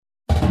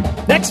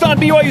Next on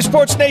BYU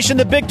Sports Nation,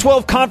 the Big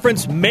 12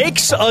 Conference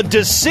makes a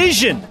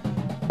decision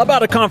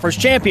about a conference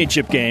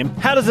championship game.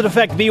 How does it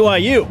affect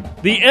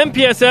BYU? The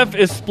MPSF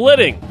is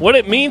splitting. What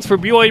it means for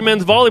BYU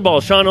men's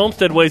volleyball. Sean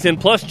Olmstead weighs in,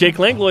 plus Jake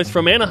Langlois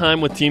from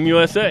Anaheim with Team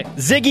USA.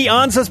 Ziggy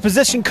Ansah's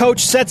position coach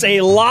sets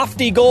a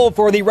lofty goal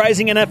for the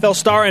rising NFL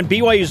star and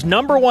BYU's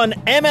number one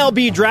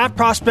MLB draft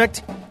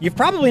prospect you've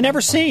probably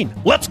never seen.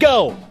 Let's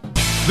go!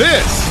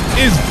 This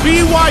is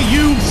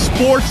BYU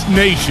Sports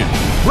Nation,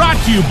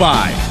 brought to you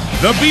by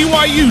The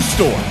BYU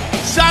Store,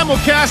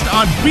 simulcast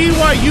on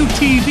BYU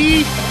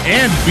TV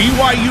and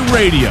BYU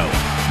Radio.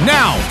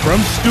 Now,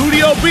 from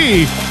Studio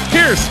B,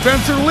 here's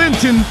Spencer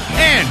Linton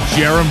and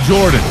Jerem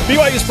Jordan.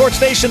 BYU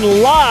Sports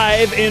Nation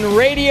live in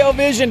Radio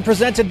Vision,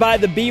 presented by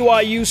The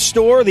BYU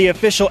Store, the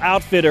official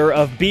outfitter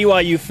of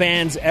BYU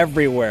fans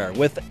everywhere.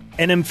 With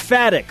an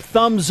emphatic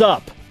thumbs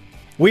up,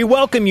 we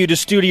welcome you to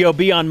Studio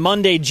B on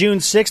Monday, June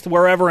 6th,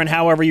 wherever and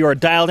however you are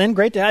dialed in.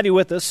 Great to have you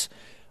with us.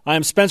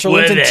 I'm Spencer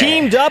Linton,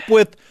 teamed up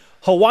with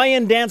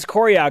Hawaiian dance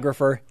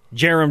choreographer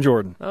Jerem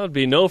Jordan. That would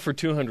be no for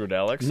 200,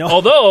 Alex. No,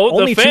 although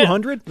only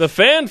 200. The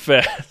Fan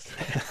Fest,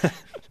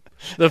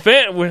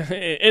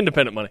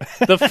 independent money.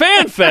 The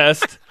Fan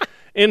Fest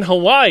in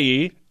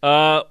Hawaii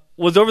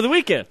was over the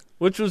weekend,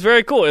 which was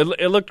very cool.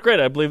 It looked great.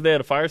 I believe they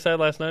had a fireside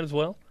last night as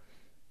well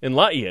in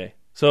Laie.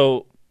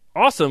 So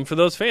awesome for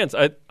those fans.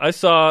 I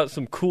saw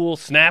some cool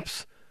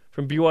snaps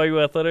from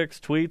BYU Athletics,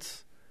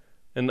 tweets,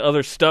 and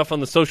other stuff on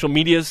the social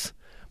medias.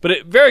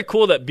 But very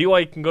cool that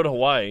BYU can go to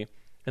Hawaii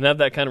and have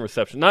that kind of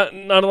reception. Not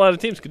a lot of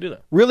teams could do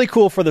that. Really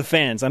cool for the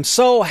fans. I'm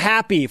so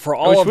happy for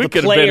all of the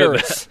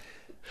players.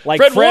 Like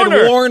Fred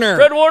Warner.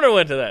 Fred Warner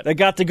went to that. They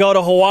got to go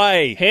to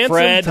Hawaii. Handsome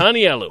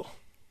Tanielu.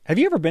 Have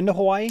you ever been to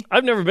Hawaii?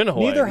 I've never been to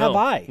Hawaii. Neither have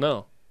I.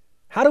 No.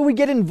 How do we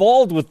get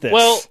involved with this?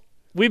 Well,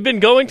 we've been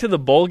going to the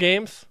bowl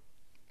games.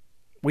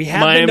 We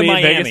have been to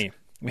Miami.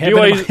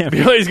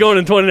 BYU's going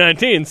in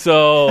 2019,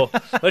 so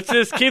let's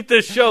just keep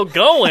this show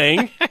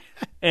going,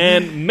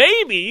 and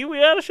maybe we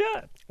got a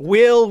shot.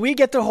 Will we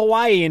get to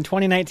Hawaii in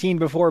 2019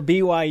 before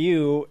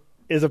BYU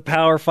is a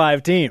Power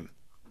 5 team?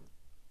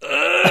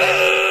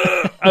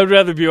 I would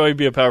rather BYU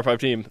be a Power 5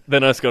 team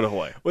than us go to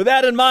Hawaii. With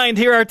that in mind,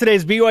 here are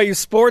today's BYU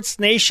Sports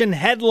Nation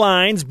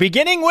headlines,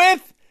 beginning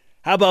with,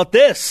 how about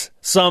this?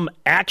 Some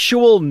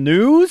actual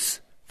news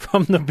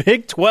from the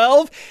Big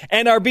 12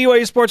 and our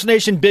BYU Sports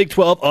Nation Big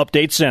 12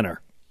 Update Center.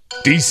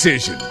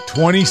 Decision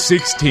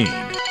 2016,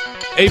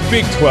 a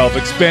Big 12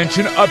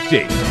 expansion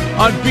update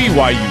on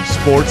BYU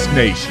Sports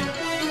Nation.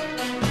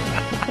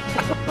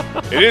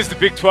 It is the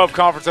Big 12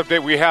 Conference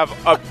Update. We have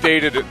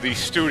updated the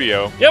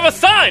studio. You have a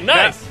sign.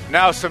 Nice.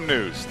 Now some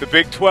news. The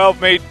Big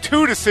 12 made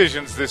two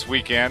decisions this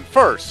weekend.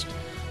 First,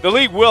 the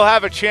league will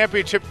have a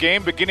championship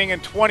game beginning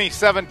in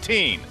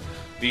 2017.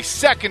 The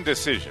second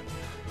decision,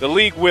 the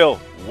league will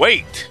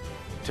wait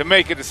to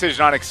make a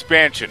decision on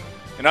expansion.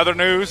 In other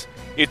news,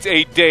 it's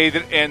a day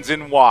that ends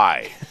in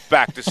Y.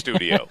 Back to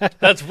studio.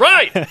 That's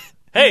right.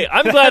 Hey,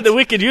 I'm glad that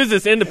we could use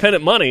this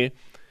independent money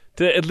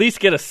to at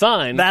least get a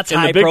sign in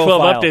the Big 12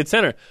 Update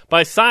Center.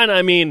 By sign,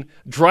 I mean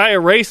dry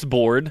erase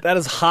board. That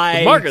is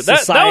high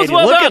society. That was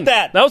well Look done. At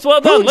that. That was well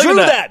done. Who drew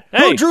that?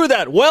 Hey. Who drew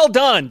that? Well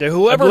done to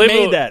whoever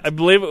made that. I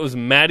believe it was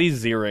Maddie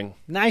Ziering.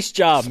 Nice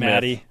job, Smith.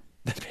 Maddie.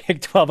 The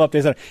Big 12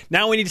 Update Center.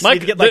 Now we need to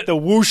get like the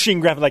whooshing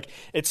graphic. Like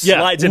it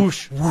slides in.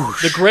 Whoosh.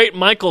 The great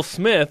Michael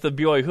Smith of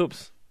BYU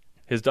Hoops.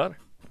 His daughter.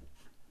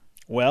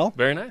 Well,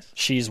 very nice.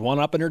 She's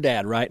one-upping her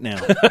dad right now.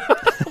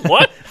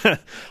 What?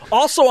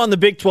 Also on the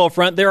Big 12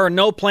 front, there are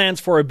no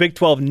plans for a Big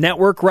 12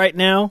 network right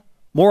now.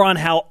 More on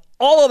how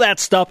all of that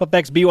stuff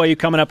affects BYU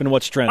coming up and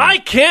what's trending. I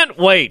can't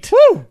wait.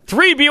 Woo!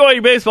 3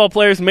 BYU baseball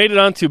players made it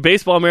onto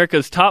Baseball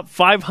America's top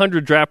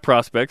 500 draft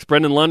prospects.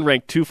 Brendan Lund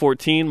ranked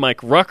 214, Mike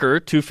Rucker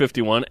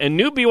 251, and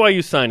new BYU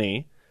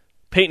signee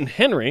Peyton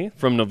Henry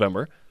from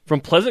November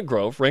from Pleasant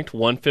Grove ranked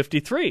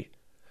 153.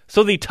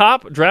 So the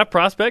top draft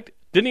prospect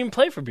didn't even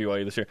play for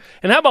BYU this year.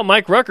 And how about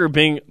Mike Rucker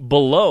being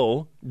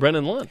below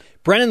Brendan Lund?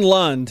 Brendan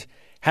Lund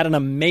had an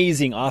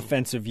amazing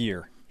offensive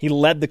year. He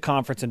led the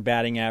conference in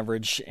batting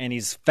average, and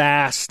he's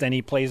fast, and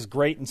he plays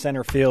great in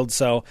center field.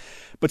 So,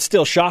 but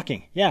still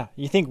shocking. Yeah,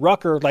 you think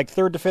Rucker, like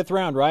 3rd to 5th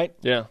round, right?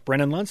 Yeah.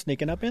 Brendan Lund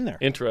sneaking up in there.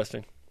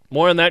 Interesting.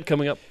 More on that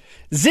coming up.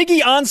 Ziggy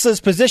Ansah's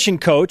position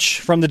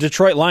coach from the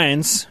Detroit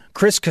Lions,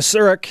 Chris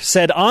Kasurik,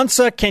 said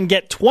Ansah can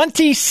get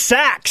 20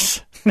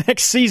 sacks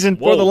next season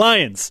for the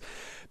Lions.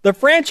 The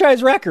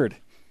franchise record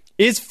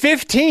is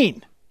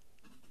 15.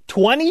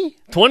 20?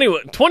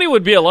 20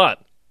 would be a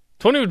lot.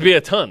 20 would be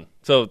a ton.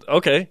 So,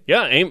 okay,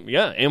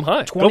 aim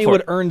high. 20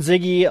 would earn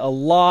Ziggy a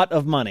lot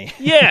of money.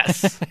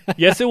 Yes.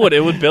 Yes, it would.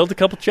 It would build a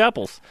couple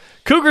chapels.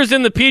 Cougars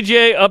in the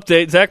PGA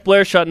update. Zach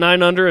Blair shot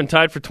 9 under and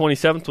tied for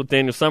 27th with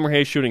Daniel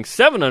Summerhays shooting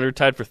 7 under,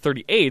 tied for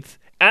 38th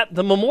at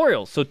the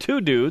Memorial. So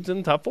 2 dudes in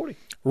the top 40.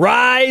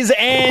 Rise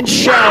and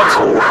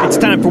shout. It's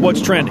time for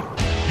What's Trending.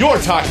 You're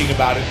talking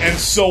about it, and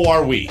so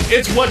are we.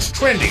 It's What's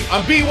Trending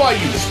on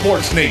BYU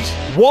Sports Nation.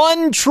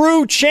 One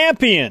true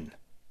champion.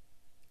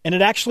 And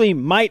it actually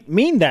might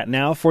mean that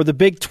now for the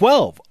Big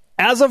 12.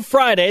 As of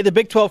Friday, the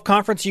Big 12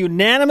 Conference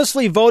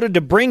unanimously voted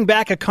to bring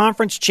back a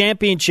conference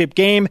championship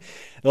game.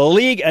 The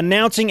league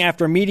announcing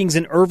after meetings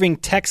in Irving,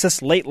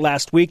 Texas late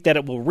last week that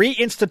it will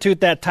reinstitute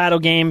that title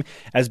game,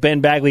 as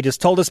Ben Bagley just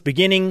told us,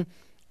 beginning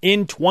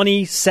in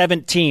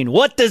 2017.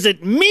 What does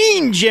it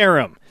mean,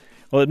 Jerem?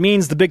 Well, it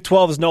means the Big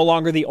 12 is no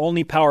longer the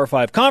only Power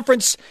 5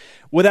 conference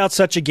without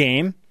such a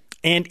game.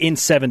 And in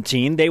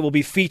 17, they will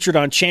be featured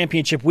on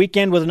championship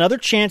weekend with another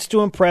chance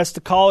to impress the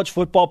College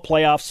Football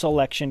Playoff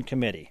Selection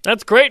Committee.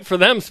 That's great for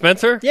them,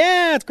 Spencer.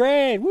 Yeah, it's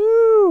great.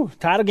 Woo!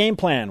 Title game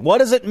plan. What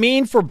does it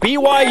mean for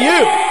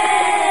BYU?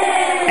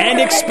 And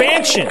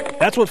expansion.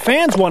 That's what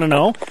fans want to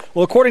know.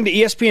 Well, according to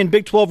ESPN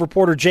Big 12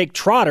 reporter Jake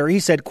Trotter, he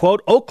said,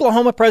 quote,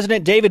 Oklahoma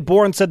President David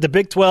Boren said the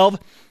Big 12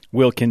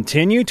 will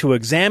continue to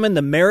examine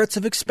the merits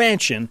of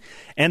expansion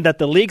and that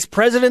the league's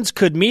presidents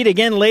could meet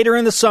again later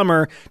in the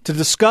summer to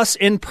discuss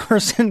in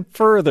person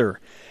further.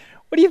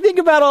 What do you think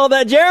about all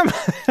that, Jeremy?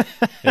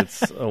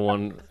 It's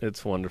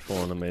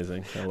wonderful and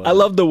amazing. I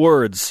love the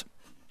words.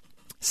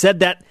 Said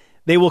that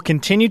they will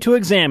continue to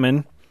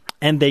examine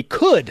and they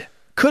could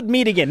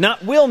meet again.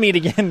 Not will meet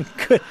again,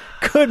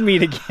 could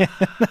meet again.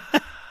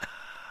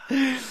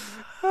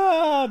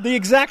 The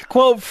exact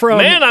quote from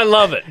Man, I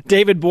love it.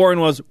 David Boren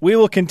was, we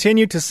will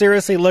continue to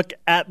seriously look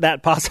at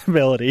that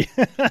possibility.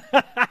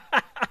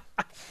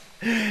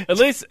 At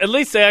least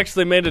they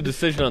actually made a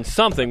decision on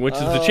something, which is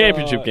the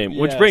championship game,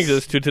 which brings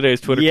us to today's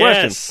Twitter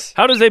question.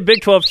 How does a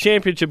Big 12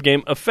 championship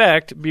game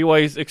affect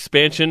BYU's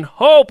expansion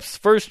hopes?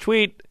 First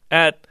tweet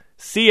at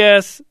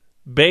CS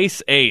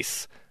Base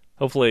Ace.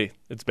 Hopefully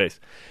it's base.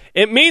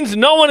 It means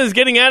no one is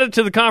getting added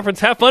to the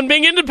conference. Have fun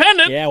being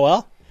independent. Yeah,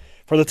 well,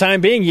 for the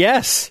time being,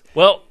 yes.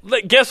 Well,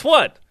 guess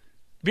what?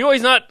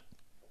 BYU's not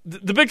 –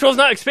 the Big 12's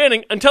not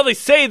expanding until they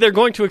say they're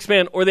going to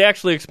expand or they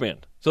actually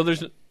expand. So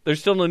there's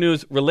still no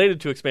news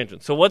related to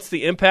expansion. So what's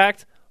the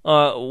impact?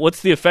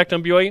 What's the effect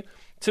on BYU?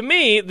 To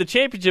me, the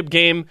championship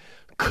game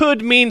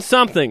could mean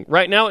something.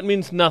 Right now it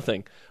means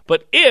nothing.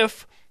 But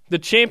if the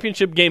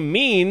championship game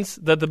means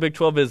that the Big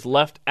 12 is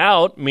left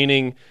out,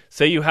 meaning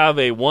say you have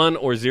a 1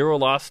 or 0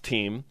 loss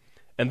team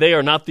and they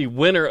are not the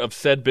winner of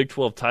said Big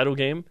 12 title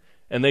game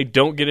and they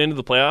don't get into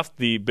the playoff,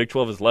 the Big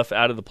 12 is left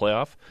out of the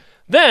playoff,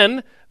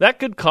 then that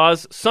could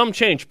cause some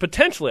change.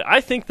 Potentially,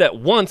 I think that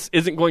once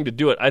isn't going to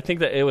do it. I think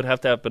that it would have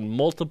to happen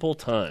multiple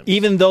times.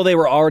 Even though they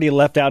were already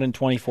left out in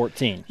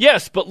 2014.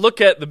 Yes, but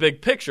look at the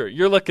big picture.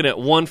 You're looking at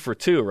 1 for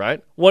 2,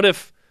 right? What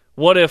if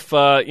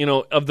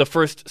of the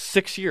first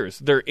 6 years,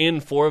 they're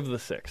in 4 of the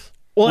 6?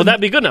 Well, would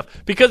that be good enough?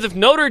 Because if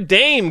Notre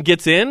Dame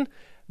gets in,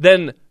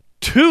 then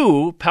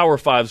 2 Power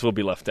 5s will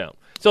be left out.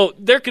 So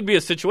there could be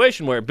a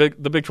situation where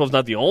the Big 12 is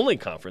not the only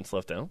conference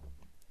left out.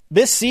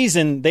 This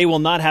season, they will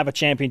not have a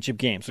championship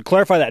game. So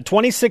clarify that.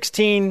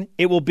 2016,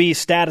 it will be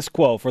status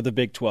quo for the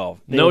Big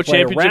 12. They no will play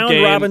championship a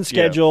round-robin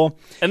schedule.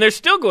 Yeah. And they're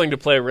still going to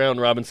play a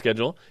round-robin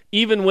schedule,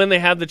 even when they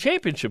have the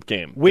championship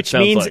game. Which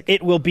means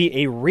it will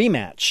be a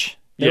rematch.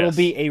 There will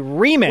be a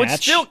rematch.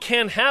 Which still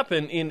can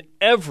happen in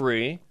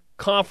every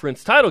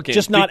conference title game.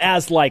 Just not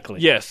as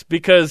likely. Yes,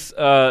 because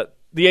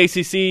the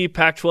ACC,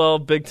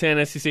 Pac-12, Big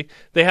Ten, SEC,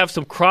 they have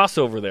some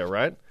crossover there,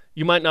 right?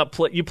 You might not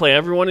play. You play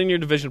everyone in your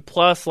division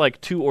plus like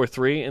 2 or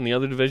 3 in the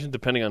other division,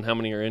 depending on how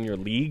many are in your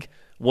league,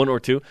 1 or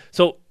 2.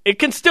 So it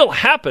can still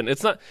happen.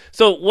 It's not.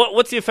 So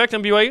what's the effect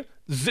on BYU?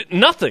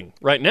 Nothing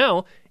right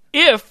now.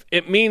 If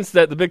it means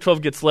that the Big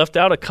 12 gets left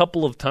out a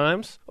couple of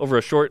times over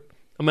a short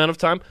amount of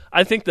time,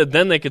 I think that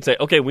then they could say,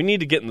 okay, we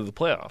need to get into the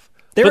playoff.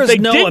 But they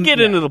did get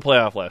into the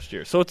playoff last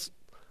year, so it's.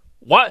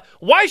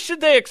 Why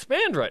should they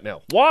expand right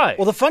now? Why?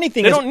 Well, the funny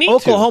thing is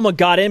Oklahoma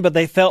got in, but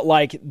they felt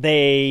like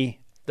their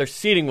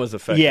seeding was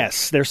affected.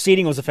 Yes, their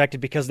seeding was affected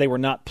because they were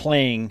not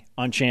playing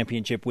on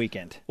championship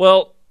weekend.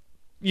 Well,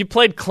 you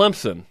played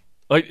Clemson.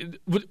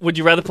 Would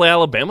you rather play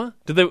Alabama?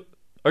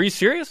 Are you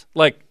serious?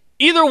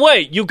 Either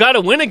way, you got to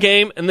win a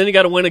game, and then you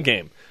got to win a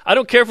game. I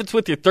don't care if it's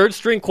with your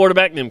third-string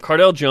quarterback named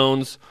Cardell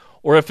Jones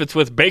or if it's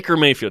with Baker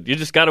Mayfield. You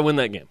just got to win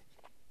that game.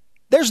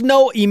 There's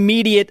no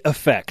immediate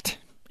effect.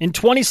 In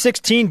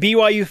 2016,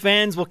 BYU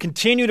fans will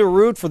continue to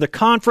root for the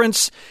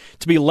conference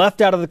to be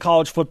left out of the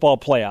college football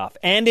playoff.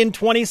 And in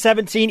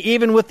 2017,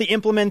 even with the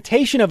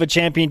implementation of a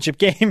championship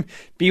game,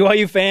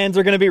 BYU fans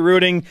are going to be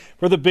rooting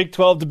for the Big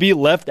 12 to be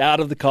left out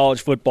of the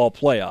college football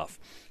playoff.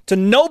 To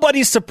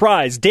nobody's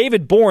surprise,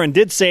 David Boren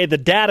did say the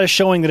data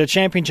showing that a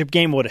championship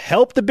game would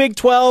help the Big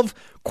 12,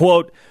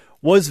 quote,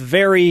 was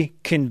very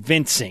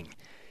convincing.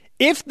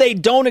 If they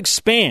don't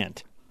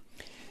expand,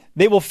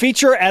 they will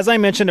feature, as I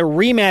mentioned, a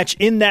rematch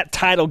in that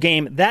title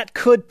game. That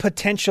could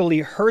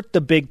potentially hurt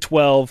the Big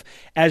 12,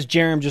 as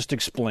Jerem just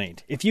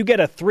explained. If you get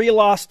a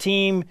 3-loss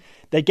team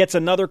that gets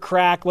another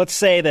crack, let's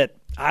say that,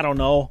 I don't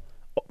know,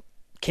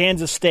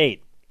 Kansas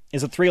State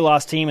is a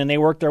 3-loss team and they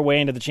work their way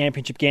into the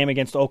championship game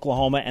against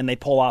Oklahoma and they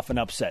pull off an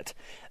upset.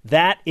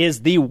 That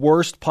is the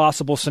worst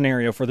possible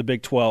scenario for the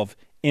Big 12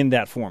 in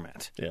that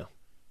format. Yeah.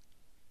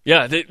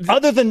 Yeah.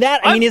 Other than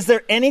that, is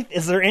there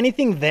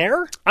anything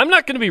there? I'm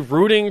not going to be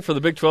rooting for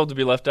the Big 12 to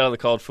be left out of the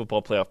college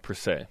football playoff per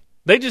se.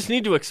 They just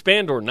need to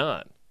expand or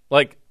not.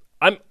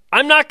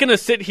 I'm not going to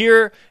sit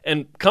here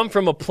and come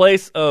from a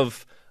place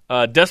of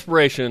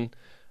desperation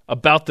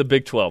about the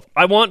Big 12.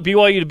 I want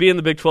BYU to be in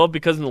the Big 12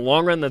 because in the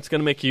long run, that's going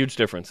to make a huge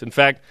difference. In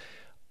fact,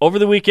 over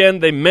the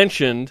weekend, they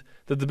mentioned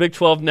that the Big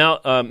 12 now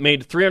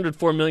made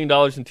 $304 million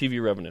in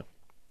TV revenue.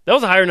 That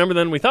was a higher number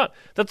than we thought.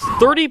 That's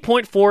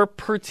 $30.4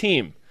 per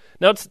team.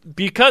 Now, it's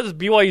because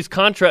BYU's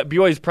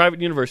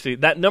private university,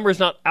 that number is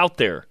not out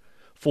there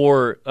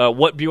for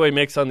what BYU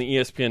makes on the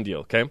ESPN deal,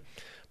 okay?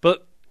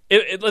 But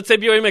let's say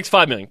BYU makes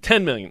 $5 million,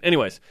 $10 million.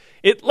 Anyways,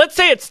 let's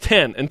say it's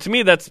 10, and to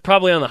me, that's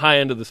probably on the high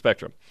end of the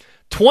spectrum.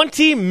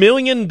 $20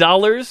 million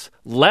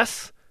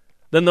less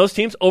than those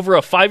teams over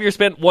a 5-year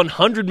span,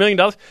 $100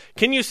 million.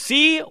 Can you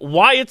see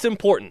why it's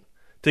important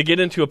to get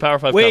into a Power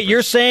 5 Wait, conference?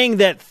 you're saying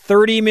that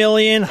 $30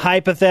 million,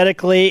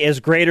 hypothetically, is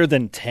greater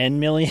than $10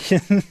 million?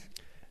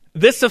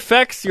 This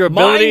affects your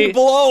ability Mind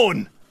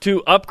blown.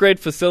 to upgrade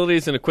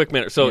facilities in a quick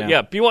manner. So,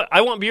 Yeah.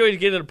 I want BYU to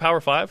get into Power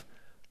 5,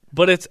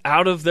 but it's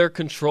out of their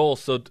control.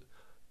 So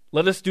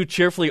let us do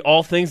cheerfully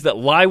all things that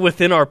lie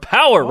within our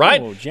power,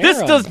 right? Jaron. This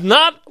does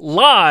not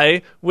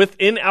lie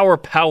within our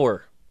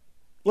power.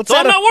 Let's So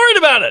I'm add, not worried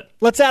about it.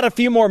 let's add a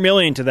few more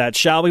million to that,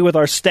 shall we, with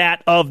our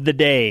stat of the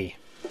day.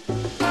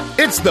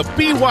 It's the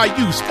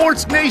BYU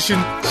Sports Nation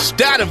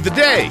stat of the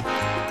day.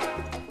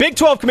 Big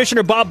 12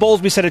 Commissioner Bob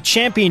Bowlesby said a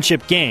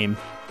championship game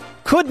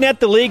could net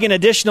the league an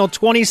additional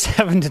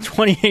 $27 to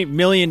 $28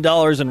 million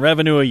in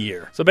revenue a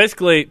year. So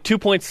basically,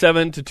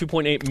 2.7 to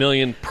 2.8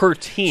 million per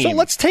team. So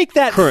let's take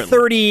that currently.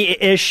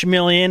 30-ish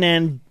million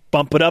and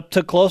bump it up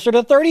to closer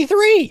to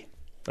 33.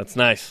 That's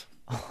nice.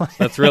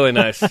 That's really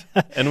nice.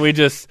 And we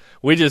just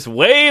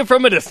wave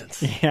from a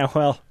distance. Yeah,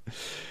 well,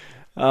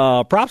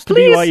 props to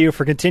Please. BYU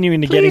for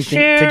continuing to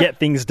get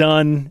things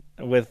done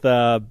with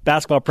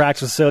basketball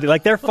practice facility.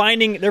 Like they're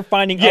finding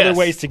Yes. other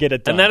ways to get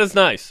it done. And that is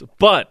nice.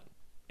 But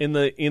in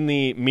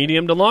the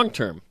medium to long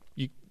term,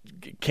 you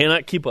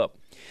cannot keep up.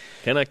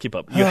 Cannot keep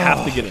up. You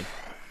have to get in.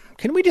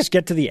 Can we just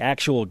get to the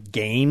actual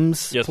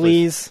games, Yes,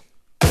 please?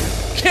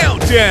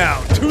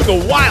 Countdown to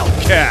the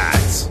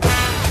Wildcats.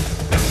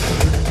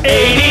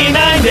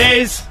 89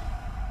 days.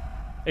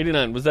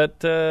 89. Was that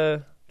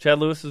Chad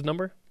Lewis's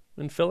number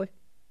in Philly?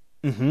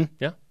 Mm-hmm.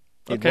 Yeah.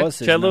 It Okay. was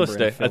his Chad Lewis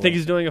number in Day. I Philly. think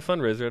he's doing a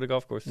fundraiser at a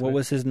golf course. What today.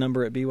 was his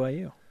number at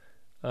BYU?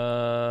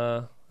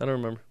 I don't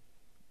remember.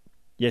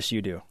 Yes,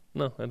 you do.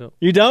 No, I don't.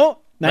 You don't?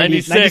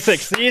 96.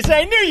 96. Yes,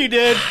 I knew you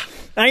did.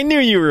 I knew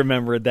you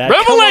remembered that.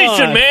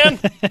 Revelation,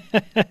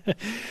 Come on. man!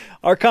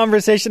 Our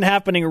conversation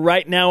happening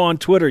right now on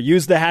Twitter.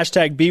 Use the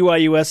hashtag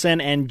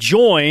BYUSN and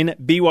join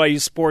BYU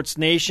Sports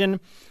Nation.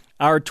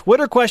 Our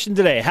Twitter question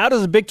today: how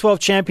does the Big 12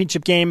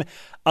 championship game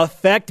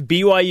affect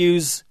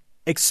BYU's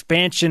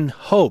expansion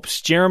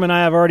hopes? Jeremy and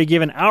I have already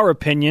given our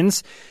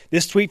opinions.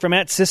 This tweet from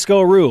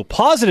 @CiscoRue: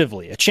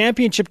 positively, a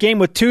championship game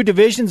with two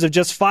divisions of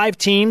just 5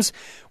 teams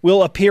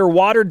will appear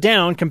watered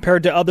down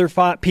compared to other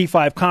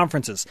P5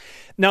 conferences.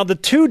 Now, the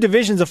 2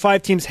 divisions of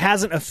 5 teams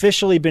hasn't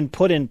officially been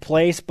put in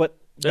place, but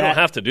They don't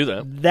have to do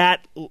that.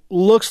 that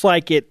looks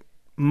like it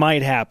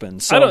might happen.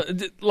 So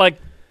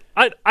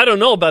I don't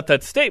know about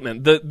that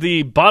statement.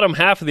 The bottom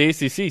half of the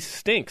ACC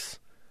stinks.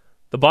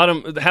 The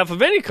bottom half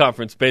of any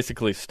conference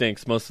basically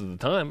stinks most of the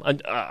time.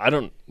 I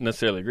don't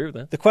necessarily agree with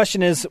that. the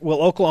question is,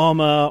 will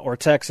Oklahoma or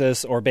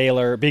Texas or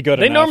Baylor be good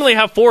They enough? normally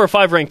have 4 or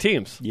 5 ranked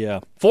teams. Yeah.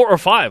 4 or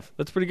 5.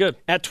 That's pretty good.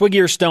 At Twiggy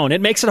or Stone, it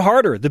makes it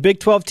harder. The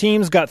Big 12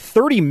 teams got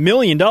 $30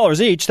 million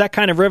each. That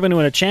kind of revenue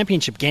in a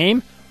championship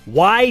game.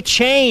 Why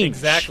change?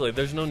 Exactly.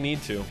 There's no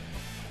need to.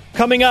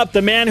 Coming up,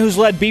 the man who's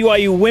led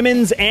BYU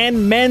women's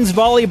and men's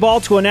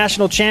volleyball to a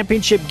national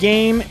championship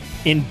game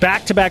in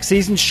back-to-back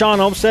seasons,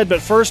 Sean Olmstead.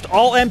 But first,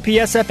 all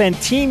MPSF and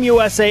Team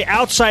USA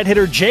outside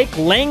hitter Jake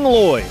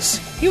Langlois.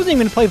 He wasn't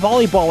even play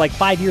volleyball like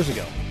 5 years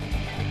ago.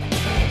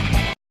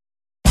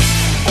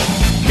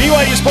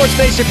 BYU Sports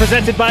Nation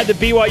presented by the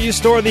BYU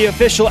Store, the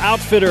official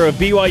outfitter of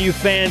BYU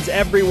fans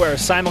everywhere.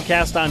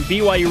 Simulcast on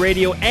BYU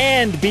Radio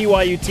and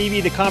BYU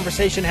TV. The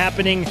conversation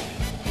happening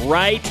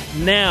right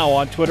now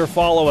on Twitter.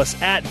 Follow us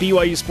at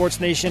BYU Sports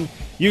Nation.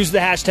 Use the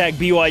hashtag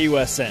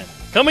BYUSN.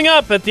 Coming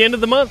up at the end of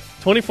the month,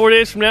 24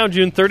 days from now,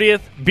 June 30th,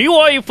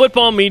 BYU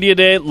Football Media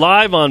Day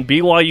live on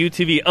BYU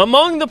TV.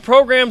 Among the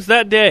programs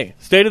that day,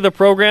 state of the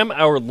program,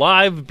 our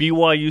live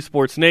BYU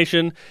Sports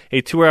Nation,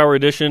 a 2-hour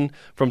edition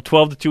from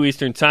 12 to 2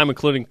 Eastern Time,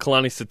 including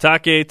Kalani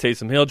Sitake,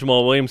 Taysom Hill,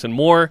 Jamal Williams, and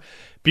more.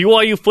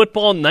 BYU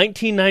Football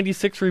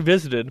 1996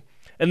 Revisited.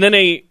 And then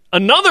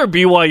another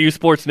BYU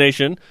Sports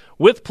Nation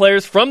with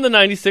players from the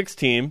 96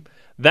 team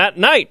that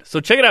night. So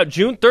check it out,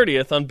 June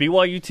 30th on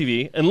BYU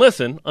TV, and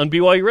listen on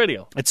BYU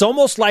Radio. It's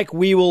almost like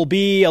we will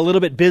be a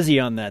little bit busy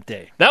on that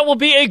day. That will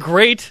be a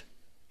great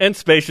and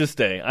spacious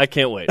day. I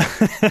can't wait.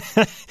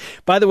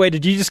 By the way,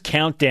 did you just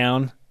count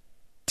down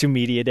to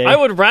Media Day? I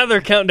would rather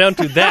count down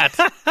to that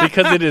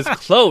because it is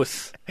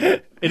close.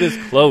 It is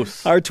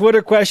close. Our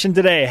Twitter question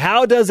today: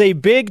 how does a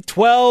Big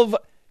 12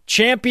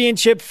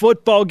 championship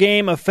football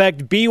game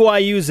affect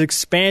BYU's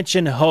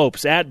expansion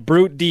hopes? At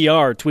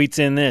BruteDR tweets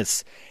in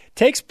this: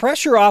 takes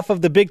pressure off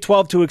of the Big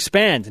 12 to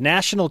expand.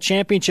 National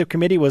Championship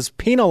Committee was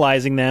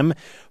penalizing them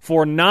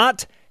for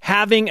not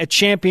having a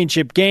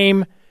championship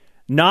game,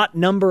 not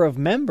number of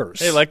members.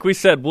 Hey, like we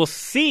said, we'll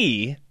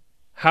see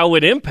how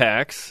it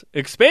impacts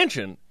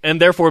expansion and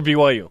therefore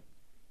BYU.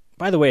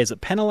 By the way, is it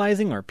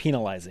penalizing or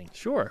penalizing?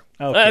 Sure.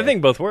 Okay. I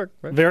think both work.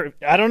 Right?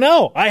 I don't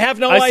know. I have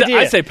no idea.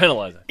 I say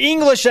penalizing.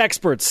 English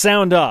experts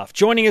sound off.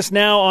 Joining us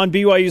now on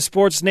BYU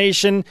Sports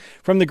Nation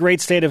from the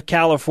great state of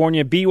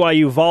California,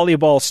 BYU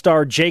volleyball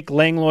star Jake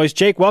Langlois.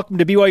 Jake, welcome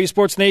to BYU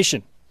Sports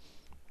Nation.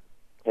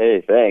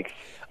 Hey, thanks.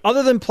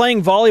 Other than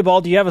playing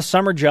volleyball, do you have a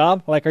summer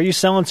job? Like, are you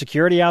selling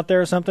security out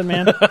there or something,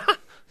 man?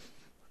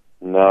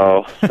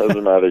 No, those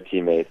are my other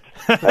teammates.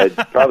 I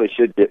probably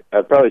should get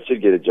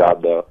a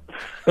job though.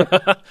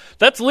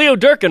 That's Leo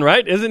Durkin,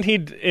 right? Isn't he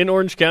in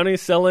Orange County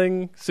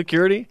selling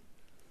security?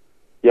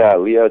 Yeah,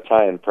 Leo,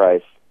 Ty, and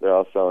Price. They're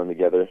all selling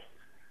together.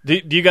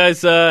 Do you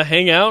guys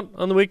hang out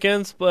on the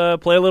weekends,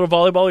 play a little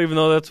volleyball, even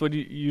though that's what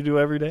you do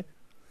every day?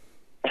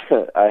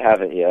 I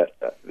haven't yet.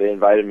 They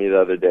invited me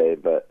the other day,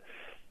 but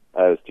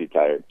I was too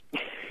tired.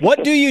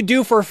 What do you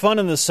do for fun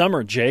in the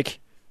summer, Jake?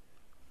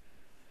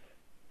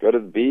 Go to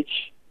the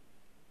beach.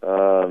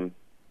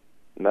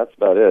 And that's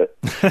about it.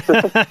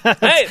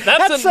 Hey,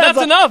 that's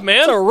enough, man.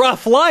 That's a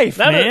rough life,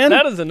 man.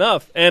 That is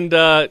enough. And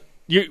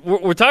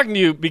we're talking to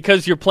you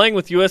because you're playing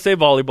with USA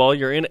Volleyball.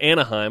 You're in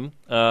Anaheim,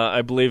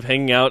 I believe,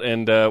 hanging out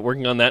and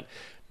working on that.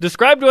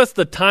 Describe to us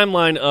the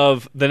timeline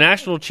of the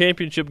national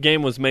championship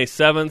game was May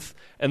 7th,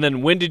 and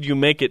then when did you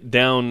make it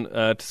down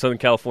to Southern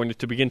California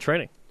to begin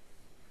training?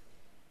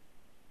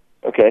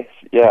 Okay,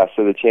 yeah,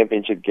 so the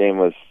championship game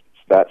was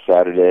that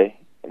Saturday,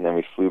 and then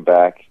we flew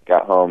back,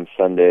 got home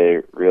Sunday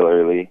real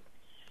early,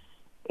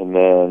 and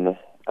then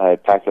I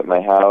packed up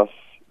my house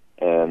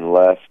and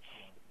left,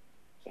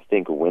 I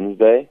think,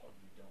 Wednesday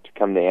to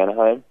come to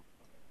Anaheim,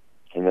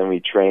 and then we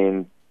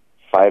trained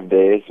 5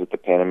 days with the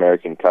Pan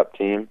American Cup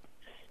team,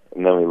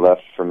 and then we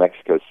left for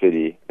Mexico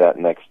City that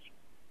next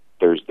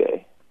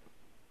Thursday.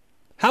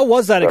 How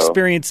was that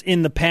experience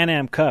in the Pan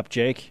Am Cup,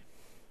 Jake?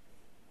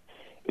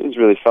 It was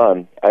really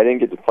fun. I didn't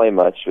get to play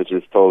much, which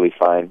is totally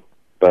fine,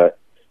 but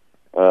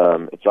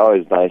it's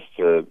always nice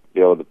to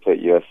be able to put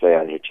USA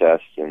on your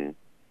chest and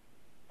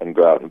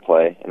go out and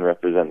play and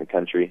represent the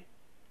country.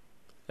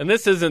 And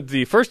this isn't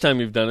the first time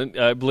you've done it.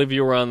 I believe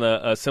you were on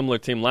a similar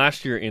team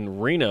last year in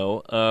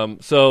Reno.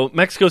 So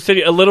Mexico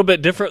City, a little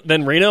bit different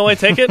than Reno, I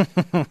take it?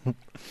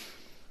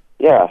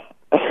 Yeah.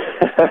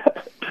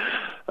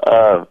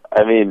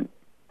 I mean,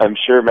 I'm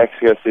sure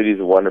Mexico City is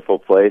a wonderful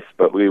place,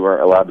 but we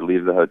weren't allowed to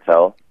leave the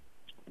hotel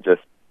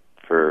just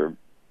for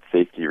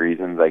safety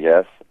reasons, I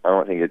guess. I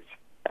don't think it's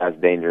as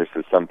dangerous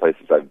as some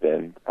places I've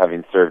been,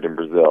 having served in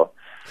Brazil.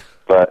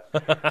 But,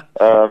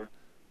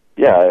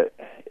 yeah,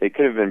 it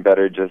could have been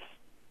better just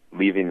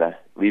leaving the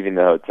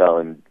hotel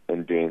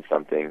and doing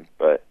something,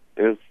 but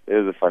it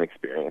was a fun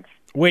experience.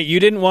 Wait, you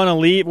didn't want to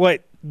leave?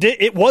 Wait,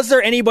 was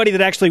there anybody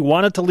that actually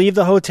wanted to leave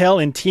the hotel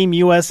in Team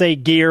USA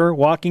gear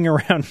walking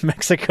around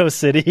Mexico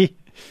City?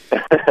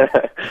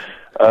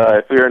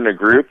 If we were in a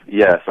group,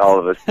 yes, all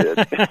of us did.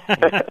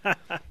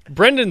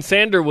 Brendan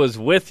Sander was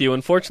with you.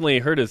 Unfortunately, he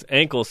hurt his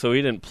ankle, so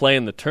he didn't play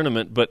in the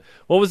tournament. But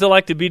what was it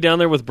like to be down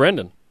there with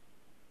Brendan?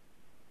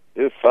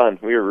 It was fun.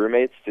 We were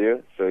roommates,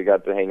 too, so we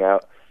got to hang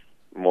out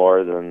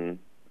more than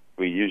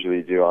we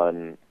usually do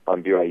on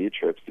BYU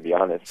trips, to be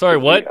honest. Sorry,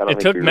 what? It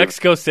took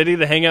Mexico City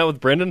to hang out with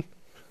Brendan?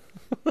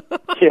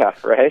 Yeah,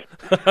 right?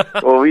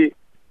 Well, we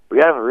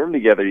haven't roomed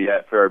together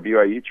yet for our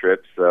BYU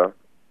trip, so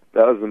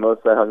that was the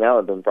most I hung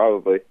out with him,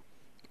 probably.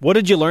 What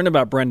did you learn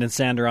about Brendan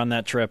Sander on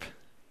that trip?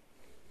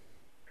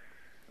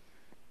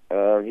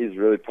 He's a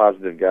really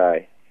positive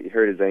guy. He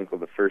hurt his ankle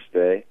the first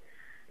day,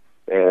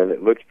 and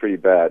it looked pretty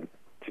bad,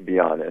 to be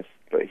honest.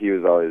 But he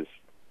was always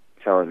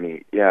telling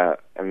me, "Yeah,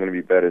 I'm going to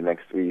be better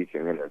next week.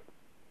 I'm going to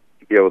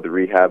be able to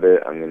rehab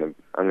it. I'm going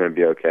to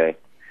be okay."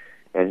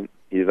 And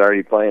he's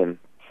already playing,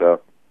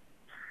 so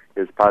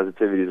his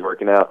positivity is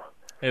working out.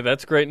 Hey,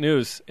 that's great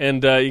news.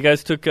 And you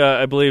guys took,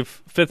 I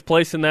believe, 5th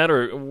place in that,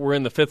 or we're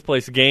in the 5th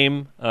place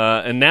game.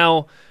 And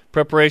now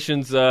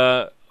preparations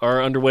are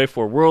underway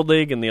for World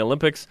League and the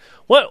Olympics.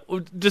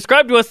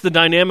 Describe to us the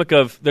dynamic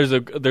of there's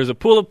a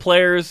pool of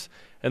players,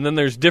 and then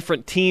there's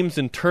different teams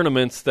and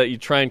tournaments that you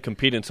try and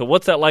compete in. So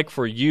what's that like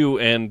for you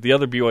and the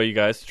other BYU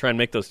guys to try and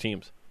make those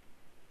teams?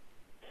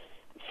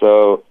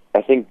 So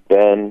I think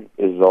Ben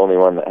is the only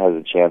one that has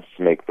a chance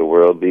to make the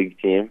World League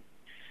team.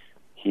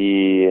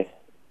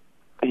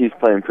 He's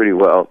playing pretty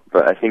well,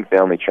 but I think they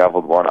only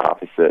traveled one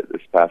opposite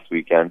this past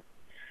weekend.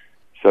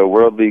 So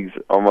World League's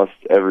almost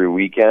every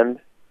weekend,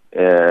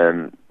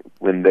 and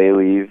when they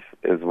leave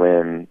is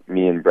when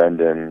me and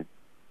Brendan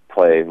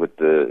play with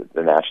the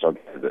national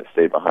guys that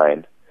stay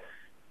behind.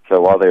 So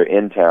while they're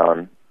in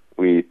town,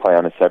 we play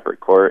on a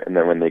separate court, and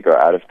then when they go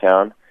out of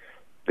town,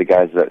 the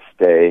guys that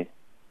stay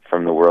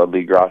from the World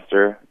League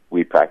roster,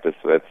 we practice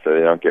with so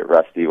they don't get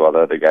rusty while the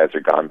other guys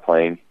are gone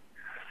playing.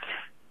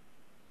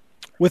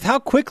 With how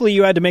quickly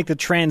you had to make the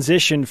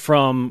transition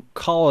from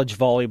college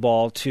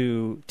volleyball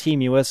to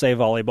Team USA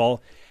volleyball,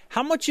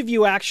 how much have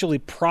you actually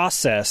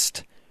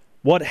processed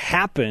what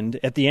happened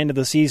at the end of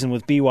the season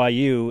with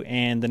BYU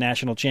and the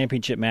national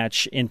championship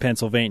match in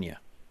Pennsylvania?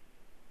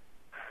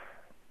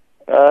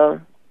 I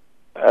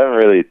haven't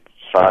really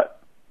thought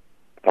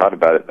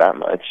about it that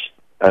much.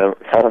 I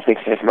don't think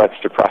there's much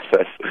to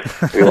process.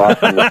 We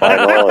lost in the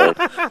final,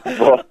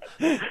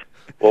 and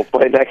we'll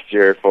play next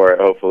year for it,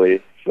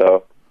 hopefully.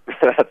 So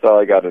that's all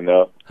I got to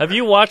know. Have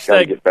you watched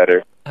Gotta get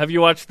better. Have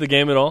you watched the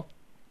game at all?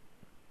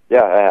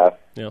 Yeah, I have.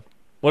 Yeah.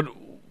 What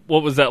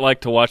was that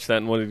like to watch that,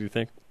 and what did you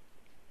think?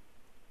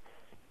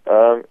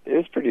 It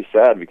was pretty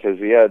sad because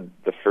we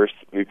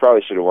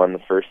probably should have won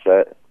the first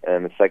set,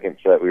 and the second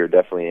set we were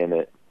definitely in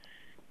it.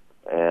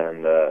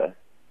 And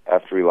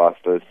after we lost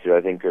those two,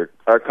 I think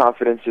our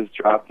confidence just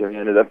dropped, and we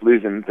ended up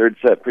losing the third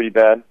set pretty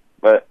bad.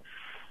 But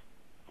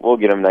we'll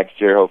get them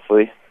next year,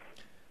 hopefully.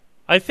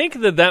 I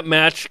think that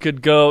match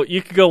could go.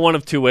 You could go one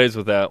of two ways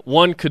with that.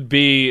 One could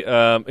be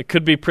it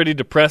could be pretty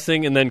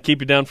depressing and then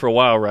keep you down for a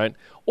while, right?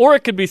 Or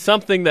it could be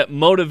something that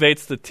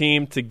motivates the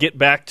team to get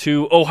back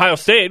to Ohio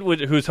State,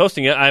 who's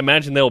hosting it. I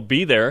imagine they'll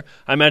be there.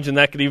 I imagine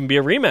that could even be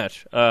a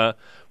rematch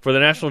for the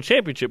national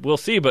championship. We'll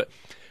see. But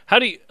how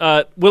do you,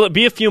 will it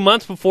be a few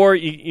months before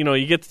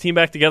you get the team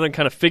back together and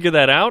kind of figure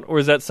that out, or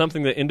is that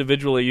something that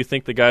individually you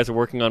think the guys are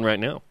working on right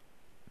now?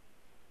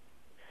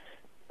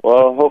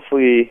 Well,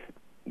 hopefully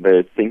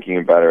they're thinking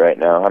about it right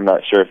now. I'm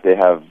not sure if they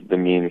have the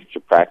means to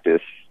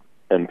practice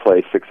and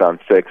play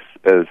 6-on-6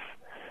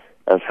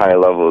 as high a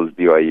level as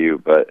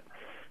BYU, but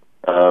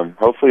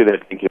hopefully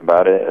they're thinking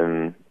about it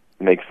and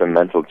make some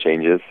mental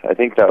changes. I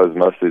think that was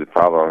mostly the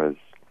problem, is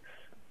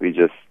we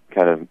just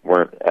kind of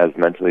weren't as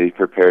mentally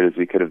prepared as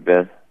we could have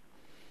been.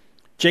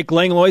 Jake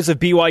Langlois of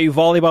BYU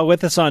Volleyball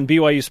with us on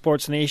BYU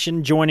Sports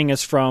Nation, joining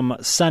us from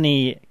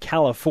sunny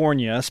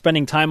California,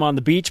 spending time on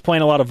the beach,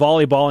 playing a lot of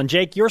volleyball. And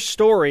Jake, your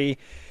story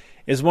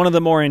is one of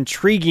the more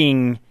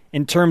intriguing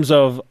in terms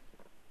of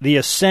the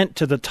ascent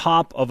to the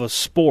top of a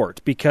sport,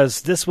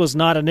 because this was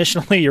not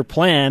initially your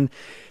plan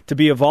to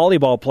be a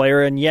volleyball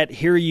player, and yet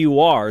here you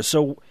are.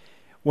 So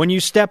when you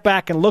step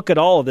back and look at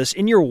all of this,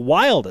 in your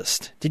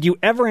wildest, did you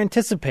ever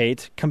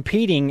anticipate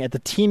competing at the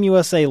Team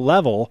USA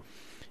level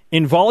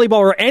in volleyball,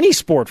 or any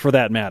sport for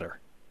that matter?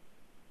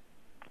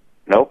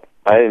 Nope.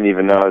 I didn't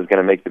even know I was going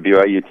to make the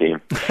BYU team.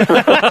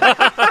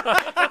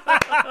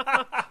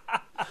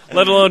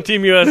 Let alone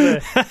Team USA.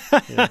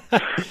 Yeah.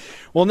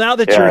 Well, now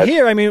that you're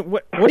here, I mean,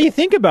 what do you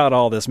think about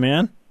all this,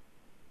 man?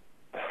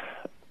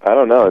 I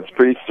don't know. It's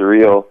pretty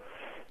surreal.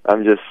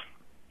 I'm just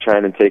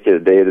trying to take it a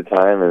day at a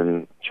time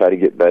and try to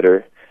get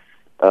better.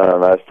 I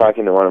was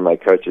talking to one of my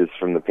coaches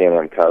from the Pan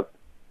Am Cup,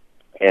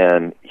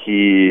 and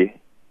he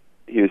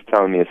was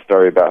telling me a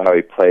story about how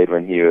he played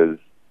when he was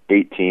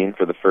 18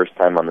 for the first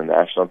time on the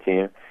national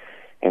team,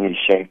 and he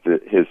shanked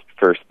his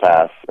first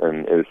pass,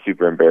 and it was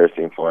super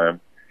embarrassing for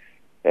him.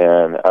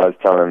 And I was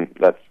telling him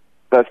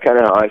that's kind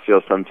of how I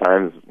feel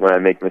sometimes when I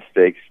make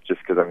mistakes, just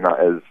because I'm not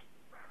as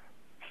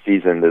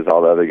seasoned as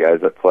all the other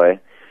guys that play.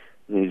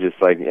 And he's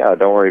just like, yeah,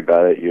 don't worry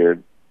about it.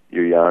 You're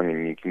young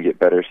and you can get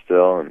better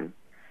still, and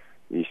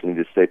you just need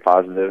to stay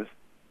positive.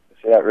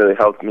 So that really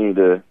helped me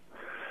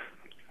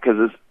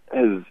because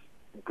as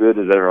good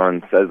as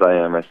everyone says I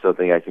am, I still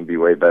think I can be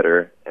way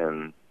better,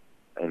 and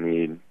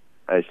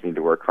I just need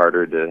to work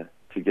harder to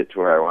get to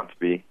where I want to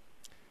be.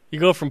 You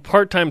go from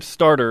part-time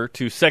starter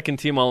to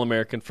second-team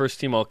All-American,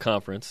 first-team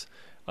All-Conference.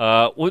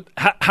 How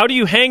do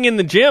you hang in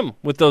the gym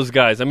with those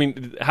guys? I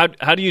mean, how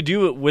do you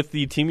do it with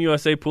the Team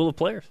USA pool of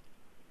players?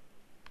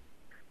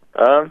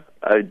 I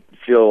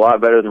feel a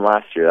lot better than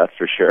last year, that's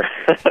for sure.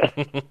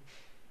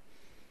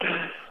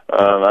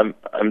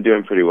 I'm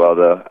doing pretty well,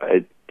 though.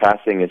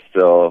 Passing is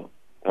still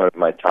one of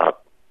my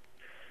top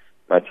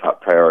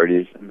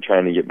priorities. I'm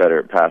trying to get better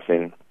at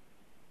passing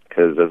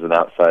because as an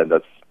outside,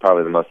 that's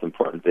probably the most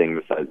important thing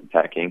besides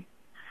attacking.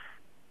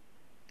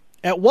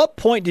 At what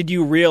point did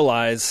you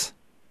realize,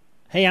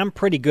 hey, I'm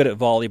pretty good at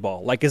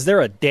volleyball? Like, is there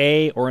a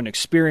day or an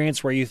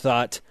experience where you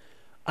thought,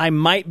 I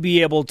might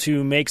be able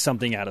to make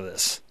something out of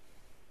this?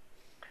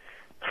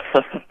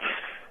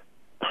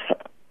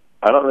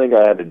 I don't think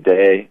I had a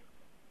day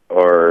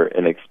or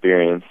an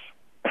experience.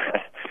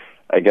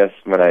 I guess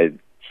when I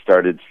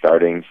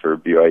starting for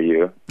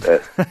BYU,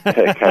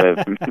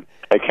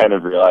 I kind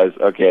of realized,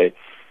 okay,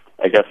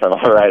 I guess I'm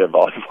all right at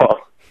volleyball.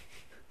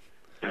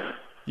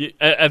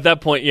 At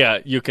that point, yeah,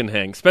 you can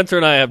hang. Spencer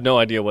and I have no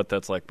idea what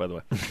that's like, by the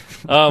way.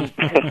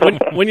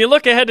 When you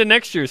look ahead to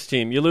next year's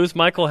team, you lose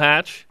Michael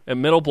Hatch at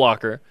middle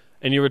blocker,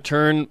 and you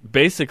return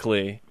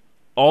basically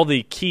all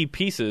the key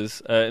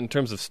pieces in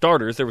terms of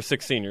starters. There were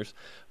 6 seniors.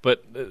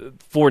 But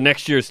for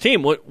next year's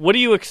team, what do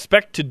you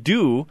expect to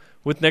do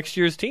with next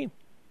year's team?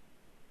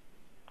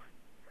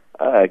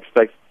 I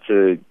expect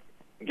to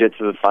get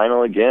to the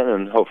final again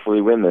and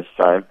hopefully win this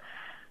time.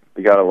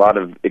 We got a lot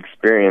of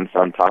experience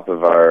on top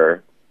of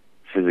our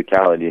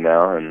physicality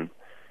now, and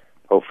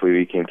hopefully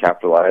we can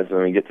capitalize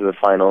when we get to the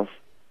finals.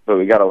 But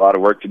we got a lot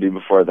of work to do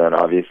before then,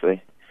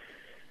 obviously.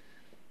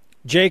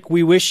 Jake,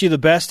 we wish you the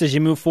best as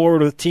you move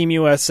forward with Team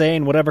USA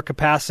in whatever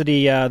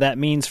capacity that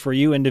means for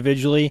you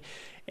individually.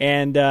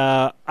 And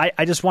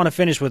I just want to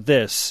finish with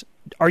this.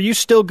 Are you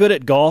still good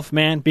at golf,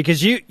 man?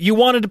 Because you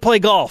wanted to play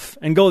golf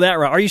and go that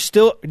route.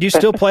 Do you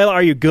still play?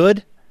 Are you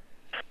good?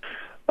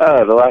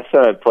 The last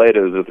time I played,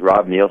 it was with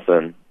Rob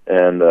Nielsen,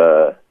 and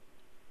I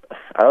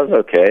was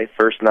okay.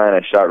 First 9,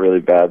 I shot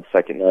really bad.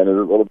 Second 9 was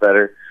a little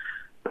better.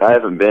 But I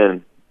haven't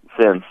been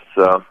since,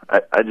 so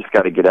I just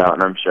got to get out,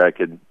 and I'm sure I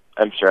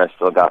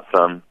still got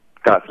some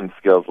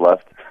skills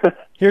left.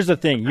 Here's the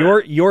thing: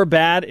 your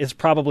bad is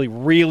probably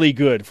really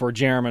good for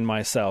Jerem and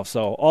myself.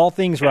 So all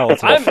things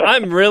relative.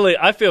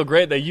 I feel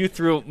great that you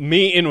threw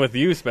me in with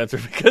you, Spencer,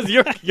 because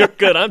you're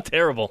good. I'm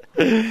terrible.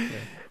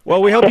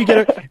 Well, we hope you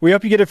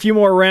get a few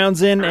more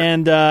rounds in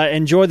and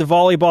enjoy the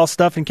volleyball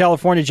stuff in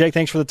California. Jake,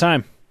 thanks for the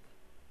time.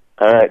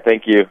 All right,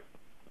 thank you.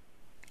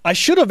 I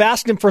should have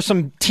asked him for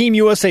some Team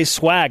USA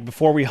swag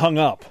before we hung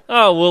up.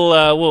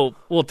 Oh,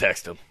 we'll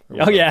text him.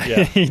 Oh,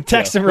 yeah.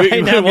 Text him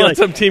right now. We want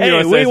some Team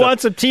USA we stuff.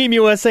 want some Team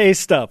USA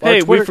stuff.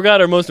 Hey, we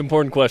forgot our most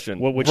important question.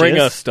 Bring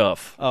us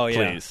stuff. Oh,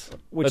 yeah. Please.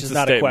 Which That's is a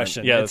not statement. a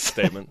question. Yeah, that's a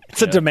statement.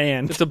 It's a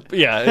demand.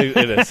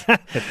 It is.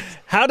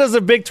 How does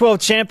a Big 12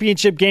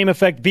 championship game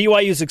affect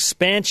BYU's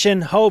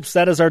expansion hopes?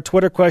 That is our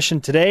Twitter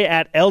question today.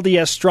 At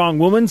LDS Strong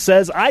Woman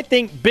says, I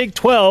think Big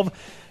 12,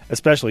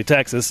 especially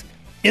Texas,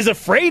 is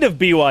afraid of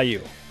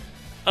BYU.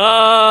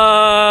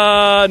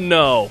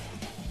 No.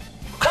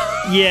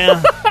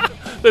 Yeah.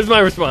 There's my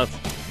response.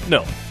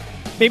 No.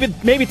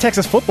 Maybe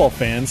Texas football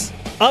fans.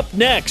 Up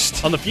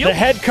next, on the field, the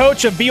head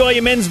coach of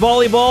BYU men's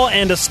volleyball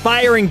and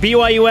aspiring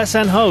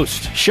BYUSN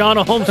host, Sean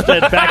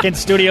Olmstead, back in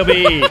Studio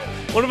B.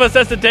 One of us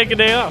has to take a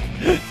day off.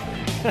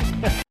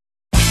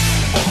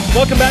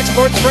 Welcome back,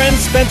 sports friends.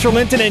 Spencer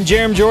Linton and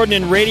Jerem Jordan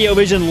in Radio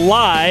Vision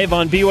live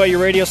on BYU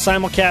Radio,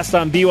 simulcast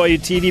on BYU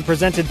TV,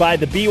 presented by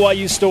the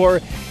BYU Store,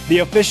 the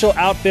official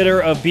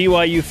outfitter of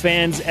BYU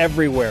fans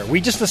everywhere.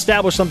 We just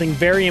established something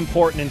very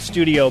important in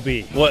Studio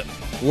B. What?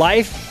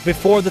 Life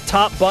before the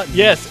top button.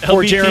 Yes,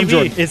 for Jerem LBTV.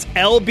 Jordan is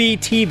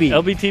LBTV.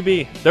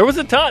 LBTV. There was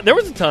a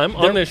time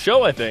on this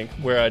show, I think,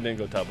 where I didn't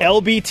go top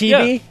button.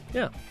 LBTV?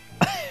 Yeah.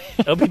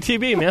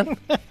 LBTV, man.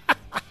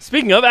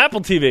 Speaking of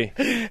Apple TV,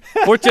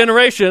 4th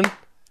generation.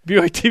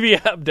 BYU TV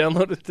app,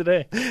 download it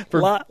today.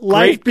 For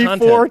Life before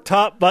content.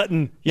 top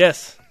button.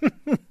 Yes.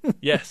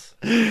 Yes.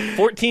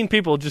 14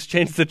 people just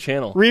changed the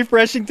channel.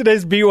 Refreshing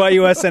today's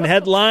BYUSN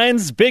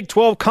headlines. Big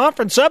 12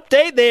 conference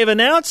update. They have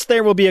announced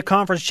there will be a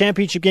conference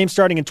championship game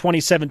starting in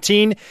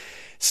 2017.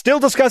 Still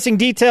discussing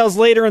details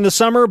later in the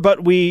summer,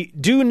 but we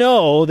do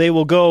know they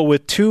will go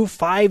with 2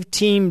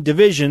 5-team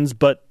divisions,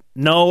 but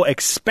no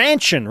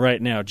expansion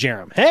right now,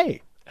 Jerem. Hey,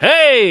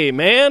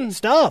 man.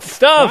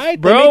 Stuff, right?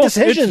 Bro. They made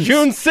decisions. It's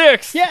June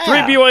 6th. Yeah.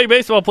 3 BYU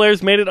baseball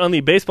players made it on the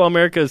Baseball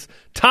America's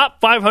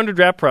top 500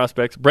 draft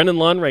prospects. Brendan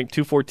Lund ranked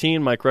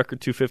 214, Mike Rucker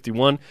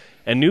 251,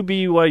 and new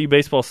BYU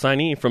baseball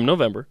signee from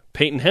November,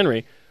 Peyton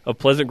Henry of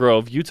Pleasant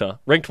Grove, Utah,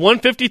 ranked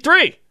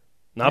 153.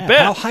 Not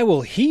bad. How high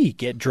will he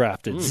get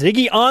drafted?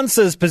 Ziggy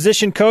Ansah's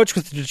position coach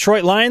with the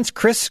Detroit Lions,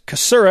 Chris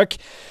Kasurek,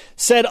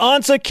 said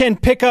Ansah can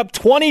pick up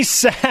 20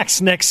 sacks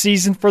next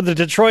season for the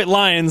Detroit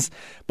Lions.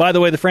 By the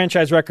way, the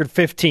franchise record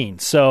 15.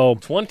 So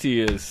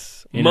 20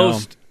 is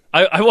most.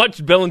 I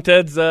watched Bill and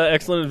Ted's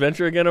Excellent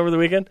Adventure again over the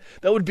weekend.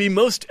 That would be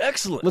most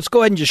excellent. Let's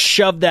go ahead and just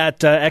shove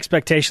that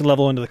expectation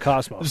level into the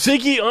cosmos.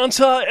 Ziggy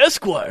Ansah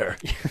Esquire.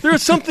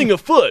 There's something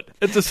afoot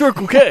at the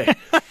Circle K.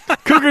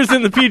 Cougars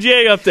in the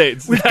PGA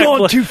updates. We've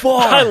gone too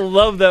far. I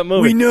love that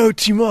movie. We know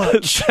too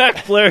much.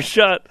 Zach Blair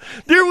shot.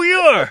 There we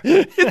are.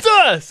 It's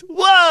us.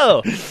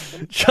 Whoa.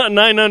 Shot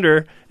 9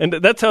 under. And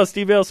that's how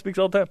Steve Ailes speaks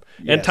all the time.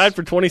 Yes. And tied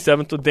for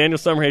 27th with Daniel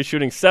Summerhays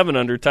shooting 7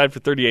 under, tied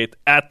for 38th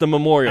at the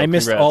Memorial. I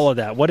missed Congrats. all of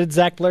that. What did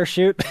Zach Blair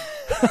shoot?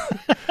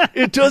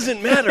 It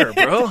doesn't matter,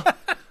 bro.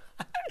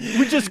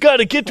 We just got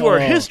to get to our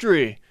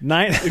history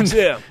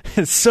exam.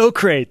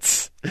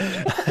 Socrates.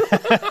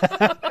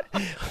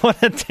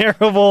 What a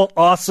terrible,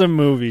 awesome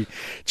movie.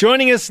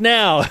 Joining us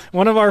now,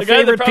 one of our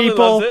favorite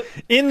people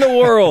in the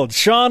world,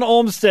 Sean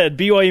Olmstead,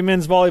 BYU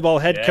men's volleyball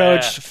head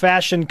coach,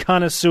 fashion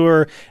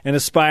connoisseur, and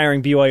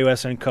aspiring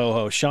BYUSN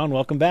co-host. Sean,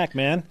 welcome back,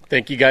 man.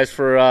 Thank you guys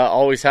for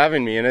always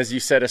having me. And as you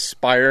said,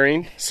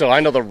 aspiring. So I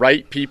know the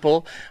right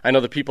people. I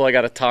know the people I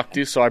got to talk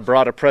to. So I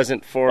brought a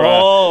present for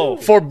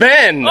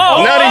Ben,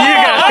 not to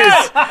you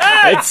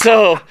guys. And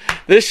so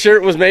this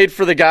shirt was made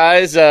for the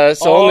guys. So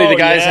only the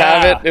guys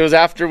have it. It was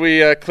after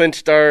we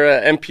clinched our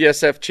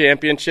MPSF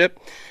championship.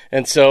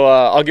 And so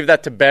I'll give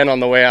that to Ben on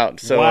the way out.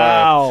 So,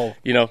 wow.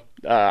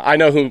 I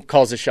know who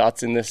calls the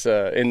shots in this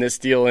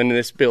deal, in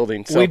this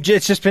building. So.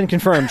 It's just been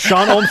confirmed.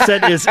 Sean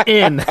Olmstead is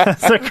in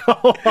as a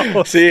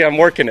co-host. See, I'm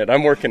working it. I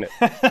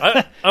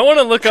want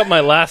to look up my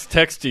last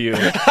text to you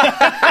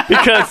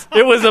because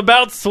it was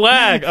about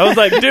swag. I was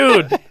like,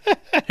 dude,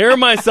 here are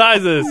my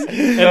sizes.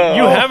 And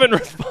you haven't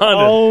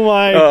responded. Oh,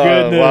 my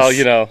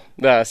goodness.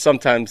 Well,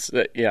 sometimes,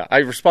 I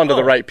respond to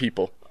the right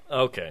people.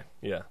 Okay.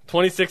 Yeah,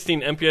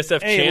 2016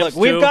 MPSF Hey, champs.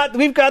 look, we've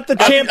got the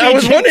championship. I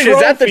was wondering, trophy. is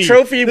that the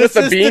trophy with This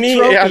the is beanie?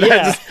 trophy,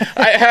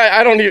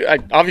 I don't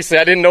even. Obviously,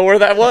 I didn't know where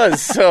that was,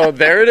 so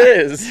there it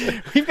is.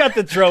 We've got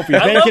the trophy.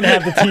 Ben can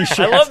have the T-shirt.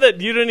 I love that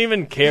you didn't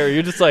even care.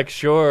 You're just like,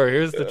 sure,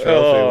 here's the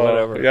trophy,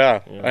 whatever. Yeah,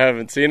 I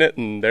haven't seen it,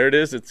 and there it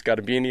is. It's got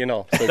a beanie and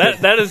all. So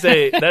that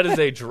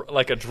is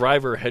like a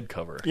driver head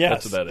cover.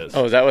 Yes. That's what that is.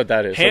 oh, is that what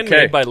that is? Handmade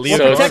okay. by Leo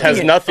So it Protecting has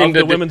it. nothing of to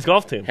the do. women's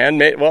golf team.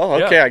 Handmade. Well,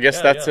 okay. Yeah, I guess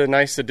yeah, that's yeah. a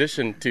nice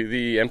addition to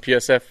the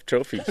MPSF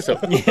trophy. So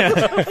We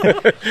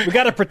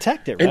got to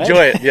protect it, right?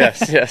 enjoy it.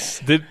 Yes.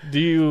 Do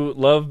you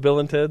love Bill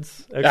and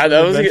Ted's That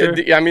was.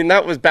 Adventure? I mean,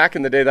 that was back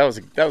in the day. That was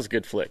a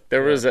good flick.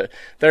 There's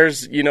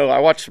I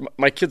watch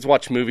my kids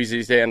watch movies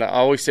these days, and I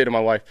always say to my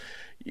wife,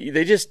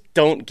 they just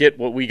don't get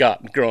what we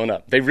got growing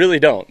up. They really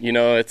don't.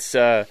 It's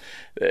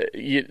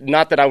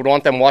not that I would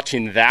want them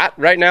watching that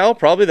right now.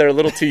 Probably they're a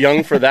little too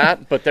young for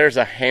that. But there's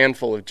a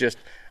handful of just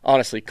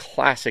honestly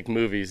classic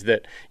movies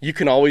that you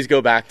can always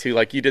go back to,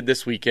 like you did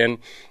this weekend.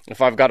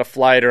 If I've got a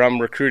flight or I'm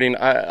recruiting,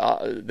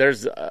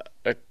 there's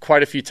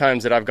quite a few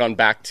times that I've gone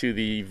back to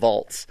the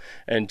vaults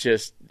and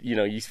just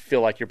you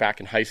feel like you're back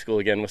in high school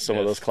again with some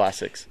of those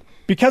classics.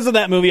 Because of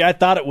that movie, I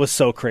thought it was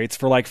Socrates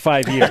for like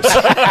 5 years.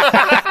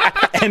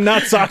 And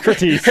not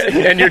Socrates.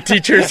 And your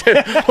teachers,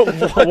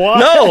 What?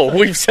 no,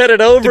 we've said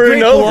it over Great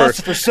and over.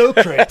 philosopher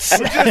Socrates.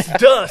 Just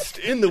dust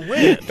in the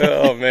wind.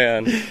 Oh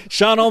man,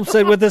 Sean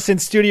Olmstead with us in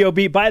Studio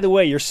B. By the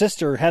way, your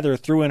sister Heather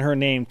threw in her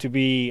name to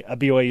be a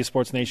BYU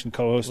Sports Nation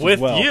co-host With as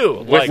well. you.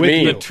 Like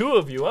me. the two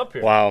of you up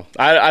here. wow!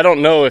 I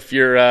don't know if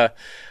you're.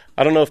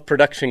 I don't know if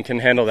production can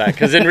handle that,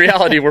 because in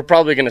reality, we're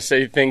probably going to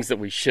say things that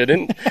we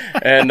shouldn't,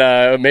 and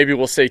maybe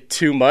we'll say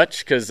too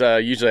much, because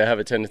usually I have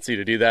a tendency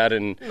to do that.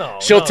 And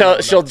she'll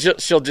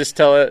just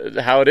tell it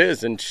how it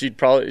is, and she'd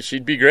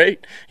be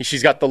great.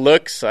 She's got the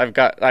looks. I've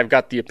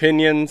got the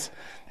opinions.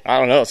 I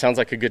don't know. It sounds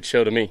like a good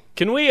show to me.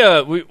 Can we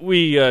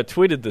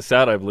tweeted this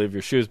out, I believe,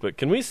 your shoes, but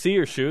can we see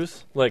your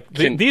shoes? Like,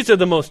 these are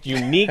the most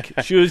unique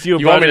shoes you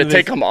have You want brought me to into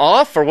take this- them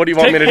off, or what do you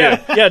want me to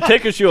do? Yeah,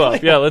 take your shoe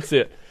off. Yeah, let's see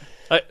it.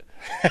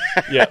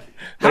 Yeah.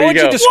 How would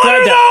you you go.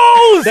 describe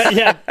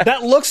that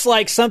looks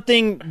like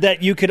something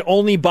that you could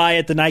only buy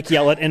at the Nike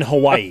outlet in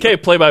Hawaii. Okay,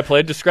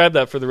 play-by-play. Describe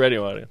that for the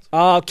radio audience.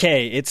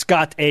 Okay, it's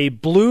got a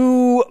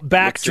blue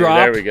backdrop.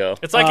 There we go.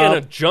 It's like in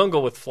a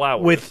jungle with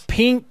flowers. With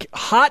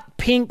hot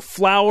pink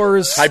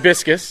flowers.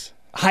 Hibiscus.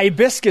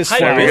 Hibiscus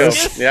There we go.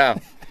 flowers. Yeah.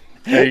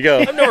 There you go.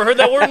 I've never heard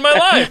that word in my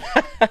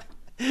life.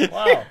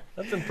 Wow,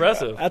 that's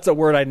impressive. That's a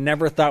word I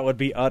never thought would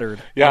be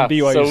uttered. Yeah, on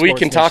BYU so we Sports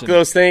can talk Nation.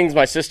 those things.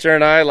 My sister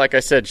and I, like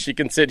I said, she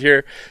can sit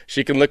here,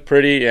 she can look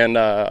pretty, and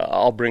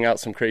I'll bring out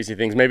some crazy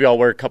things. Maybe I'll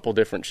wear a couple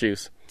different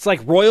shoes. It's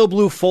like royal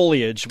blue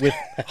foliage with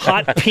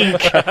hot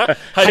pink Hibiscus.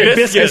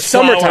 hibiscus It's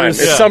summertime. flowers.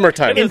 It's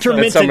summertime.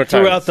 Intermittent It's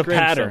summertime. throughout the Spring,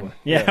 pattern. summer.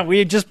 Yeah,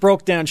 we just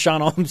broke down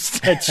Sean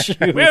Olmstead's shoes.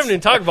 We haven't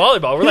even talked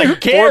volleyball. We're Who like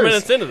cares? 4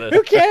 minutes into this.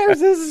 Who cares?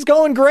 This is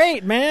going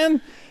great,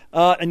 man.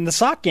 And the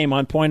sock game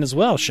on point as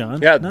well,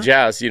 Sean. Yeah, No?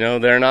 Jazz,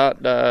 they're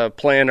not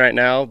playing right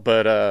now,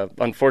 but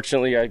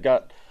unfortunately I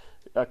got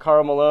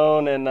Karl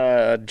Malone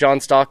and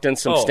John Stockton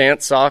some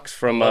Stance socks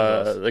from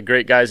the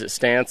great guys at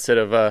Stance that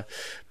have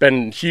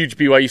been huge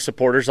BYU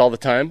supporters all the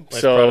time.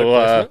 Nice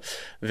So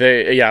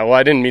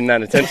I didn't mean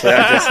that intentionally.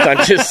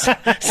 I'm just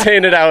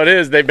saying it how it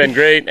is. They've been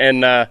great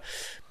and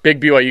big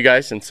BYU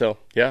guys, and so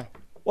yeah.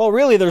 Well,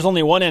 really, there's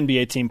only one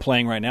NBA team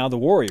playing right now, the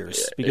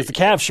Warriors, because the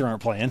Cavs sure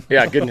aren't playing.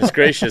 Yeah, goodness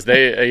gracious.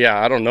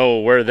 I don't know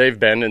where they've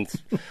been, and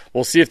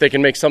we'll see if they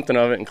can make something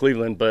of it in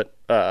Cleveland. But,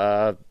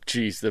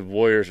 the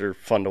Warriors are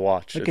fun to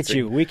watch. Look at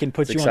you. We can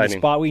put you it's on the exciting.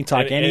 spot. We can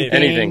talk anything.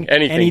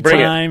 Anything. Bring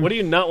it. anytime. What do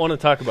you not want to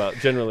talk about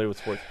generally with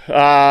sports?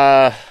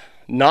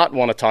 Not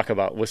want to talk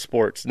about with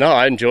sports. No,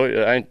 I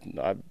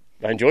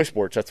enjoy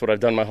sports. That's what I've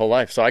done my whole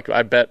life. So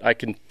I bet I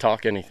can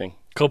talk anything.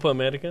 Copa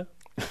America?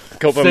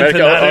 Copa America.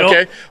 Centenario.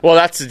 Okay. Well,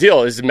 that's the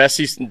deal. Is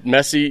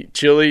Messi,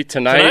 Chile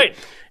tonight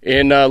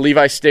in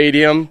Levi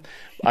Stadium.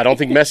 I don't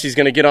think Messi's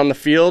going to get on the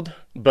field,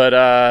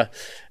 but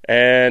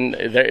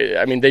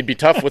they'd be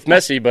tough with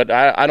Messi, but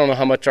I don't know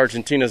how much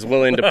Argentina's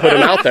willing to put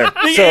him out there.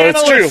 So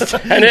it's true.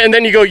 And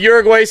then you go,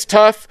 Uruguay's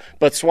tough,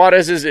 but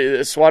Suarez is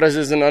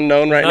an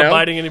unknown right now. Not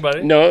biting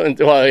anybody? No,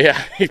 well,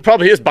 yeah, he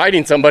probably is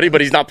biting somebody,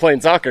 but he's not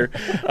playing soccer.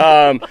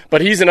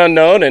 But he's an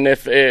unknown, and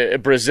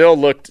if Brazil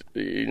looked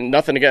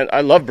nothing again,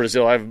 I love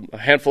Brazil. I have a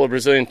handful of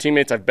Brazilian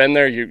teammates. I've been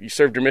there. You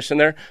served your mission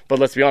there, but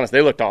let's be honest,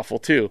 they looked awful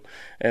too.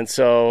 And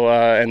so,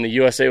 and the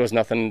USA was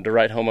nothing to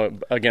write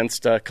home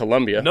against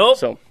Colombia. Nope.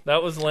 So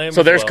that was lame.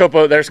 So there's Copa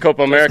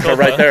America Copa.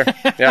 right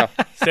there. Yeah.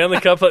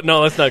 Stanley Cup.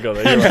 No, let's not go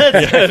there.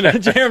 You're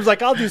right. Jerem's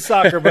like, I'll do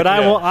soccer, but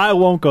I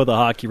won't go the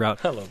hockey route.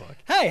 I love hockey.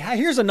 Hey,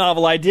 here's a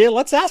novel idea.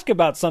 Let's ask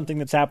about something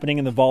that's happening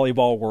in the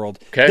volleyball world.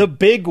 Okay. The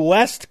Big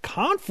West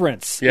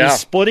Conference is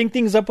splitting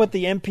things up with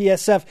the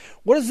MPSF.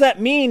 What does that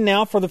mean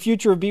now for the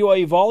future of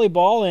BYU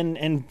volleyball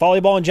and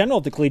volleyball in general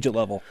at the collegiate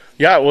level?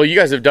 Yeah, well, you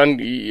guys have done,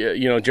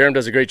 Jerem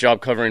does a great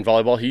job covering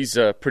volleyball. He's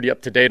pretty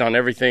up to date on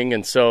everything,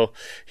 and so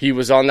he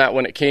was on that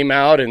when it came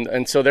out,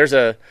 and so there's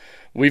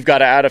we've got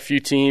to add a few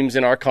teams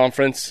in our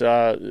conference.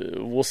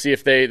 We'll see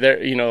if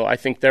I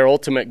think their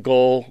ultimate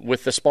goal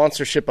with the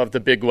sponsorship of the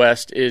Big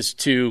West is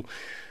to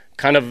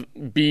kind of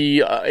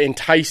be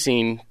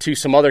enticing to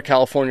some other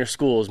California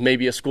schools,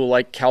 maybe a school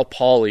like Cal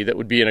Poly that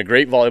would be in a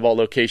great volleyball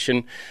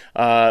location,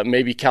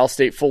 maybe Cal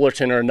State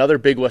Fullerton or another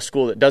Big West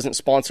school that doesn't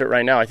sponsor it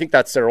right now. I think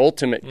that's their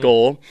ultimate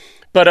goal.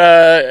 But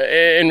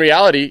in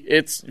reality,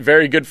 it's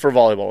very good for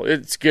volleyball.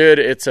 It's good.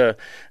 It's an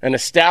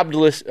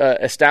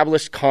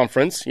established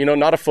conference.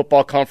 Not a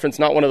football conference,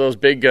 not one of those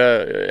big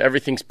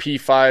everything's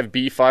P5,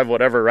 B5,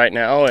 whatever right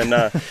now. And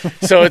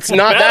so it's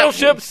not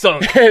Battleship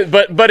sunk.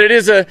 but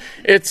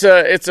it's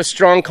a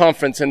strong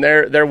conference, and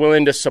they're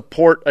willing to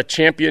support a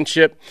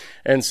championship.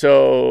 And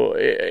so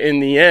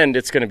in the end,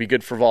 it's going to be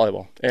good for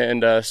volleyball.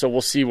 And so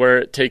we'll see where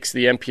it takes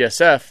the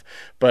MPSF.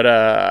 But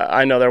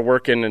I know they're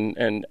working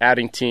and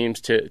adding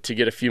teams to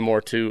get a few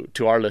more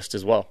to our list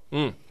as well.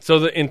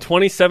 So in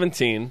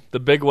 2017, the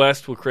Big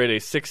West will create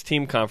a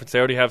 6-team conference. They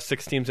already have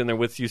 6 teams in there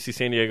with UC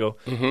San Diego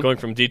going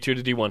from D2 to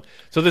D1.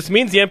 So this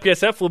means the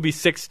MPSF will be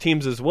 6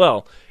 teams as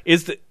well.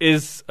 Has the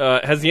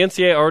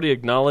NCAA already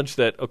acknowledged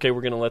that, okay,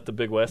 we're going to let the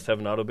Big West have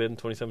an auto bid in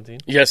 2017?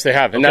 Yes, they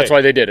have, and that's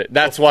why they did it.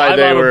 That's why 5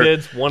 they auto were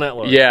bids, 1 at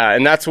large. Yeah,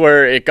 and that's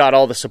where it got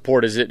all the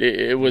support.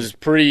 It was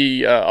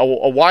pretty a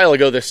while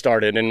ago this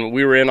started, and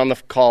we were in on the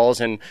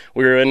calls, and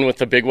we were in with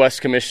the Big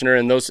West commissioner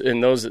and those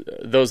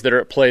that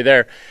are at play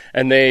there,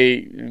 and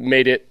they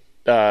made it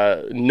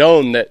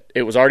known that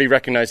it was already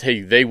recognized, hey,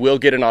 they will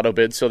get an auto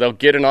bid, so they'll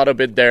get an auto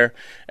bid there.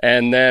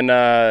 And then,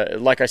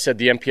 like I said,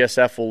 the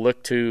MPSF will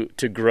look to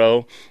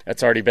grow.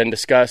 That's already been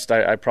discussed.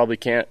 I probably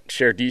can't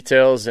share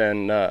details,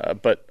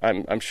 but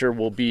I'm sure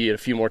we'll be at a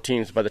few more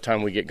teams by the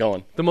time we get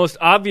going. The most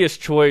obvious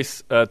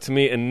choice to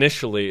me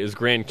initially is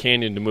Grand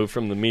Canyon to move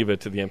from the MIVA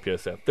to the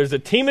MPSF. There's a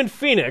team in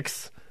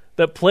Phoenix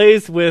that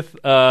plays with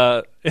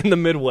in the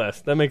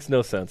Midwest. That makes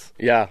no sense.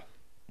 Yeah.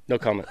 No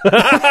comment.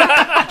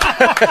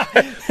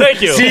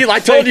 Thank you. See, I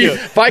told you,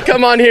 if I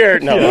come on here.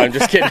 No, I'm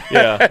just kidding.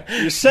 Yeah.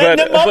 You're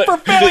setting them up for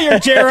failure,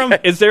 Jerem.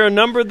 Is there a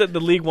number that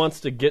the league wants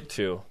to get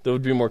to that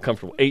would be more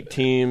comfortable? 8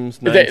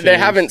 teams, 9 teams? They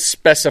haven't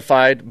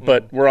specified,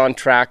 but we're on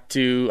track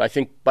to, I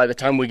think by the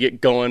time we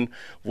get going,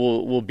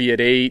 we'll be at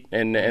 8,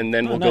 and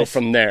then we'll go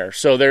from there.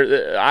 So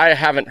I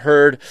haven't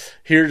heard,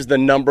 here's the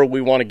number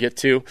we want to get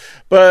to.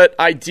 But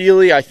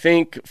ideally, I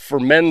think for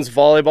men's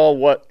volleyball,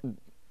 what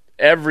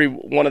every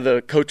one of the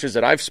coaches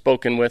that I've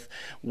spoken with,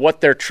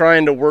 what they're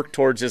trying to work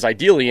towards is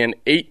ideally an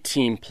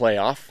 8-team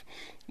playoff,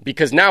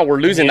 because now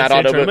we're losing that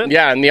auto bid.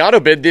 Yeah, and the auto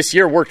bid this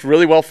year worked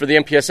really well for the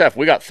MPSF.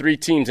 We got 3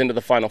 teams into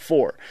the Final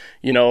Four.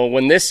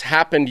 When this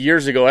happened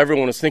years ago,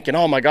 everyone was thinking,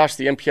 oh my gosh,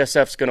 the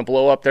MPSF's going to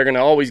blow up. They're going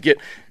to always get,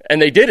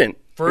 and they didn't.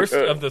 First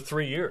of the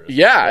 3 years.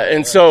 Yeah,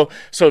 and so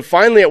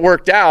finally it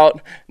worked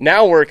out.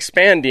 Now we're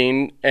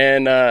expanding,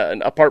 and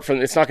apart from,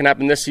 it's not going to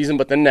happen this season,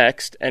 but the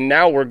next. And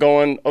now we're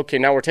going, okay,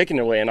 now we're taking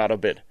away an auto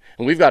bid.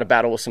 And we've got to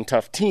battle with some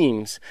tough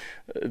teams,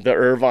 the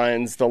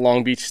Irvines, the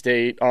Long Beach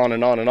State, on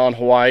and on and on,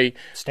 Hawaii.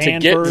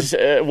 Stanford.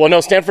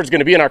 Stanford's going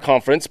to be in our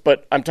conference,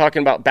 but I'm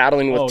talking about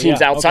battling with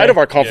teams outside of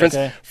our conference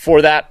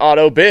for that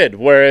auto bid,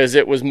 whereas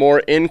it was more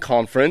in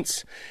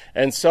conference.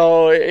 And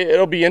so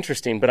it'll be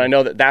interesting, but I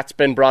know that that's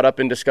been brought up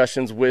in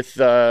discussions with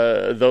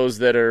those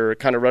that are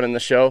kind of running the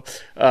show.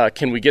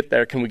 Can we get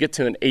there? Can we get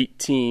to an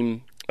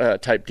 8-team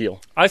type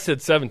deal? I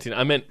said 17.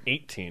 I meant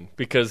 18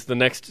 because the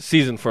next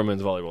season for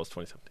men's volleyball is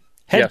 2017.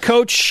 Head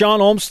coach Sean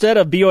Olmstead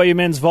of BYU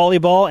men's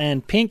volleyball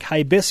and pink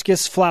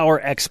hibiscus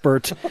flower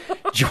expert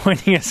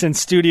joining us in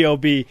Studio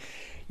B.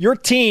 Your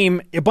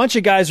team, a bunch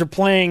of guys are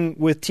playing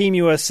with Team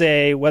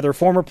USA, whether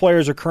former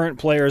players or current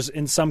players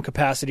in some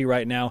capacity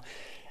right now.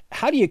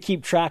 How do you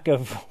keep track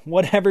of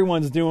what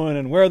everyone's doing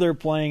and where they're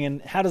playing,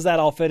 and how does that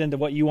all fit into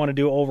what you want to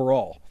do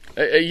overall?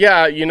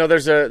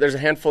 There's a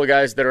handful of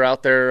guys that are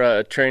out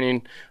there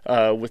training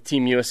with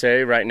Team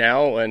USA right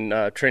now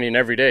and training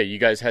every day. You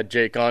guys had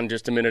Jake on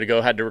just a minute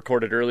ago, had to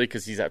record it early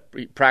because he's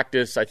at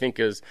practice, I think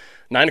is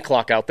 9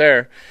 o'clock out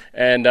there.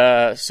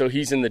 And so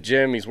he's in the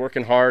gym. He's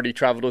working hard. He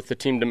traveled with the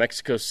team to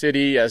Mexico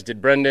City, as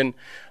did Brendan.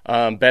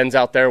 Ben's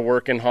out there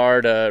working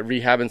hard,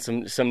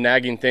 rehabbing some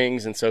nagging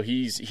things. And so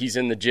he's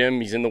in the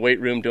gym. He's in the weight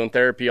room doing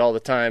therapy all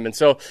the time. And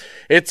so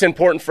it's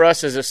important for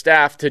us as a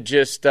staff to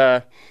just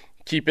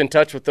keep in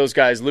touch with those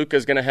guys.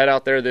 Luca's going to head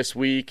out there this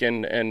week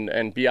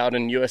and be out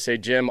in USA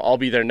Gym. I'll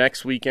be there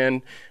next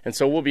weekend. And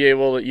so we'll be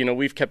able to,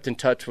 we've kept in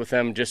touch with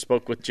them. Just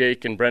spoke with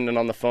Jake and Brendan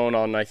on the phone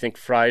on, I think,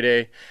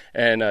 Friday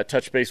and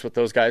touch base with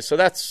those guys. So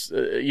that's,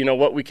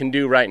 what we can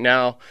do right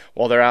now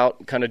while they're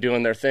out kind of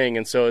doing their thing.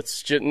 And so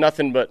it's just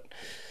nothing but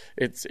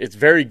it's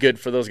very good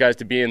for those guys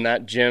to be in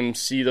that gym,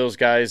 see those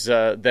guys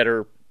that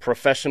are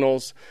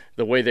professionals,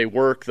 the way they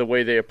work, the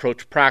way they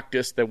approach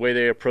practice, the way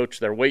they approach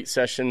their weight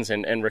sessions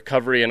and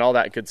recovery and all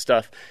that good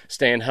stuff,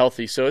 staying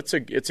healthy. So it's a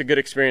good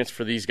experience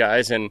for these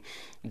guys, and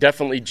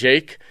definitely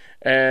Jake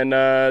and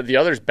the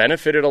others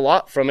benefited a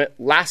lot from it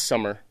last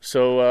summer.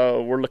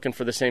 So we're looking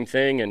for the same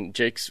thing, and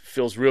Jake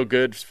feels real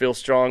good, feels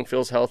strong,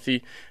 feels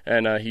healthy,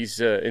 and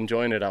he's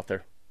enjoying it out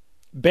there.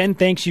 Ben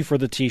thanks you for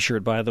the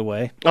T-shirt, by the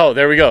way. Oh,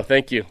 there we go.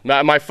 Thank you.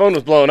 My phone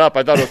was blowing up.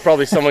 I thought it was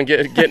probably someone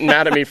getting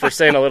mad at me for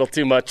saying a little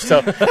too much.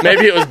 So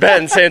maybe it was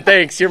Ben saying,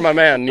 thanks, you're my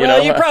man. You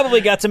know? You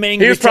probably got some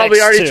angry He was probably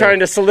texts, already too. trying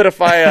to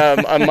solidify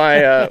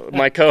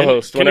my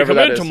co-host, Can whenever you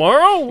come that in is.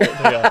 tomorrow?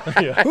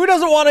 Yeah. Who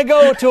doesn't want to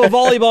go to a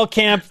volleyball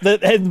camp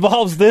that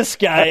involves this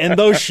guy and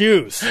those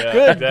shoes?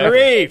 Good exactly.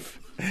 grief.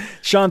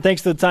 Sean,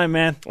 thanks for the time,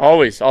 man.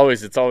 Always.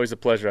 It's always a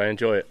pleasure. I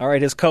enjoy it. All right,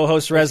 his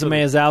co-host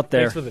resume is out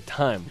there. Thanks for the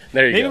time.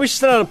 There you Maybe go. we should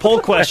send out a poll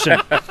question.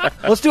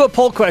 Let's do a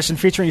poll question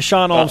featuring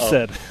Sean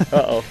Olmstead.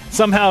 Uh-oh.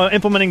 Somehow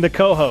implementing the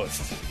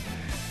co-host.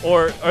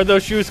 Or are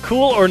those shoes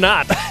cool or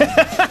not?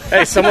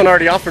 Hey, someone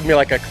already offered me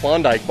like a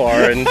Klondike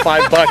bar and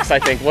 $5, I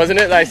think, wasn't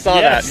it? I saw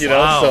Yes. that, you know.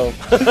 Wow.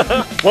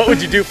 So, what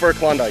would you do for a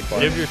Klondike bar?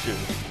 Give your shoes.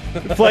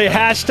 Play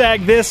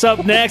hashtag this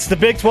up next. The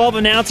Big 12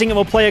 announcing it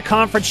will play a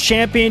conference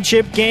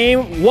championship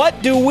game.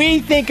 What do we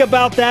think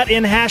about that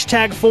in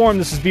hashtag form?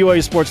 This is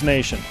BYU Sports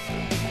Nation.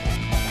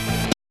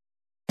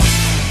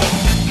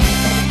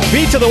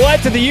 B to the Y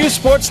to the U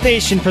Sports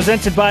Nation,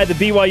 presented by the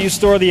BYU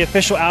Store, the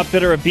official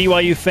outfitter of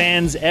BYU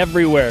fans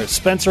everywhere.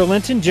 Spencer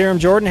Linton, Jerem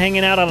Jordan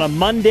hanging out on a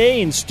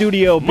Monday in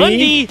Studio B.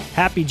 Monday.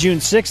 Happy June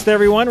 6th,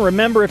 everyone.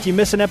 Remember, if you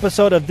miss an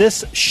episode of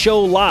this show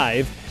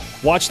live,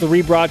 watch the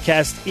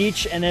rebroadcast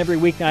each and every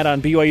weeknight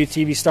on BYU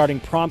TV starting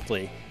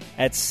promptly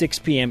at 6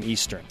 p.m.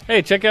 Eastern.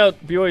 Hey, check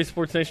out BYU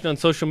Sports Nation on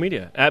social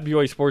media. At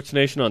BYU Sports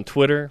Nation on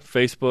Twitter,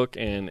 Facebook,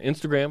 and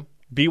Instagram.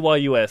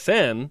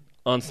 BYUSN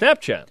on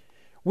Snapchat.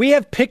 We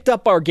have picked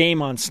up our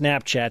game on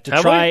Snapchat to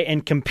Have try we?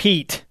 and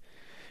compete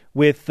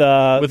with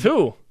With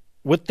who?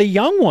 with the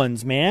young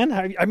ones, man.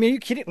 I mean, are you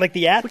kidding? Like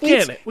the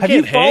athletes? We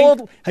can't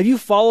hang. Have you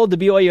followed the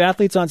BYU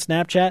athletes on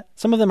Snapchat?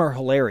 Some of them are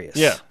hilarious.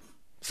 Yeah.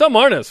 Some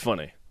aren't as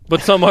funny,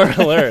 but some are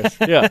hilarious.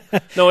 Yeah.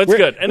 No, it's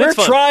good. And it's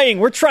fun.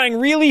 We're trying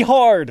really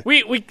hard.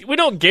 We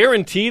don't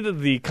guarantee that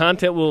the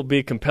content will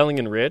be compelling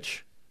and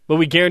rich, but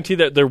we guarantee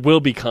that there will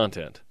be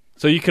content.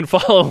 So you can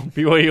follow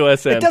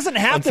BYUSN. It doesn't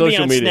have to be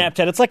on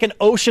Snapchat. It's like an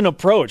ocean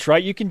approach,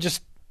 right? You can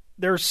just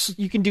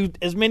you can do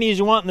as many as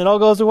you want, and it all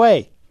goes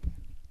away.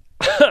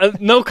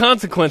 No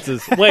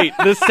consequences. Wait,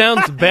 this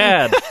sounds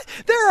bad.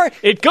 There are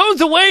It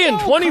goes away in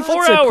 24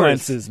 hours.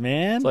 consequences,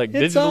 man. It's like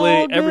It's all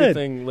digitally, good.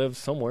 everything lives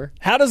somewhere.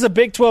 How does a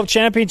Big 12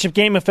 championship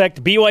game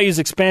affect BYU's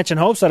expansion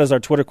hopes? That is our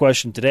Twitter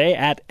question today.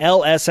 At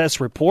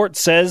LSS Report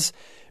says,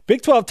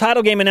 Big 12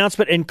 title game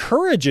announcement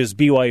encourages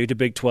BYU to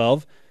Big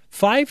 12.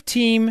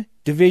 5-team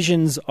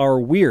divisions are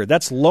weird.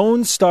 That's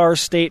Lone Star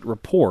State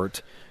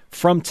Report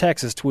from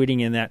Texas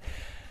tweeting in that.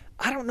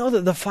 I don't know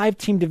that the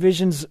 5-team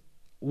divisions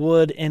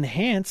would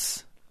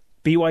enhance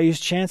BYU's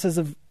chances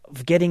of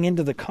getting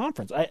into the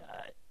conference.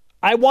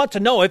 I want to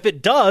know if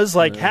it does.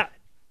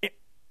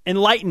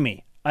 Enlighten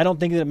me. I don't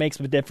think that it makes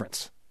a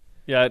difference.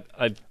 Yeah,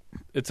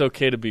 it's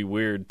okay to be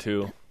weird,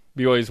 too.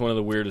 BYU is one of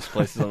the weirdest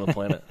places on the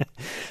planet.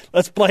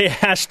 Let's play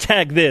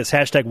hashtag this,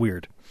 hashtag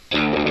weird.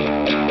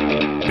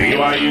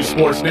 BYU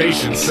Sports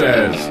Nation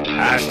says,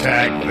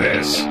 hashtag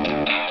this.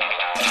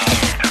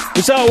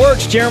 This is how it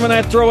works. Jeremy and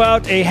I throw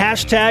out a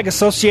hashtag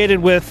associated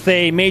with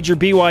a major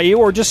BYU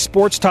or just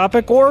sports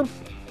topic or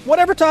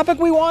whatever topic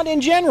we want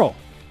in general.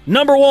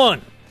 Number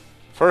one.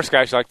 First,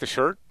 guys, you like the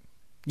shirt?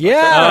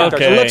 Yeah,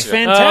 Okay. it looks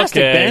fantastic,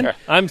 Okay. Ben.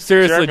 I'm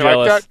seriously Jeremy, you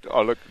jealous. like that?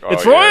 Oh, look.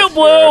 It's oh, royal yes,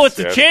 blue. yes, It's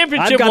the yes.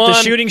 championship I've got one. the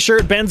shooting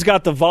shirt. Ben's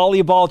got the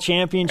volleyball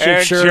championship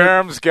And shirt.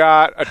 Jerem's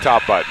got a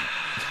top button.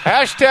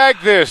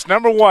 Hashtag this.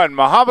 Number one,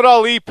 Muhammad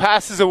Ali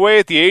passes away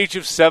at the age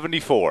of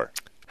 74.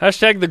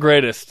 Hashtag the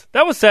greatest.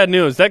 That was sad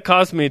news. That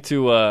caused me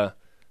to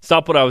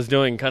stop what I was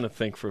doing and kind of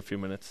think for a few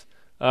minutes.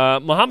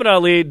 Muhammad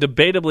Ali,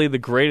 debatably the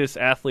greatest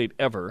athlete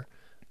ever.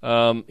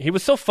 He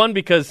was so fun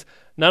because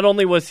not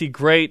only was he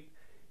great,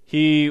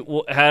 he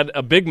had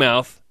a big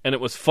mouth, and it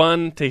was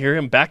fun to hear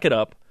him back it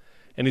up.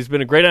 And he's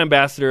been a great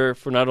ambassador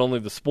for not only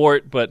the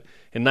sport, but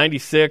in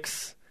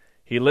 '96,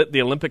 he lit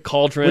the Olympic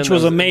cauldron. Which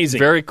was That amazing.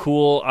 Very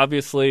cool.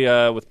 Obviously,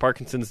 with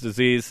Parkinson's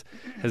disease,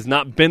 has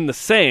not been the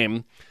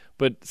same,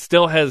 but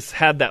still has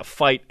had that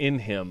fight in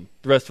him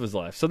the rest of his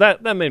life. So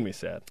that made me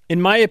sad.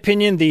 In my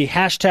opinion, the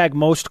hashtag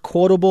most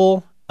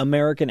quotable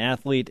American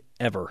athlete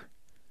ever.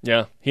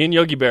 Yeah, he and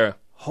Yogi Berra.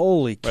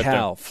 Holy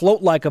cow.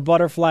 Float like a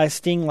butterfly,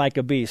 sting like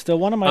a bee. Still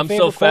one of my I'm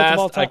favorite so quotes of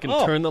all fast, time. I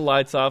can turn the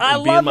lights off I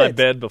and be in love my it.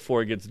 bed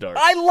before it gets dark.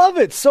 I love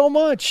it so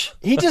much.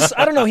 He just,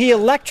 I don't know, he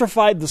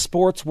electrified the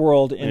sports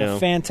world in a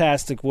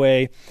fantastic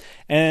way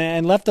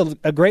and left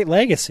a great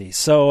legacy.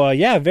 So,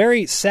 yeah,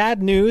 very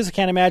sad news. I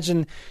can't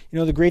imagine,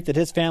 the grief that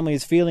his family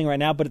is feeling right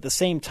now. But at the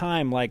same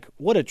time, like,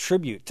 what a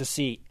tribute to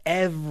see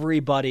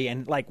everybody.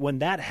 And, like, when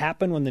that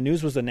happened, when the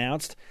news was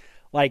announced,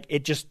 like,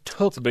 it just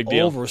took big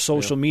deal. over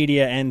social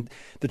media and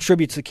the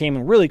tributes that came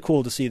in. Really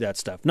cool to see that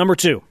stuff. Number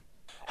two.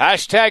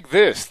 Hashtag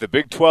this. The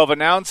Big 12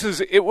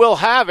 announces it will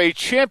have a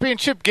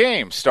championship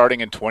game starting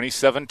in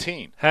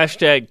 2017.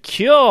 Hashtag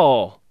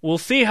kill we'll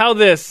see how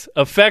this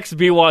affects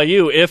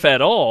BYU, if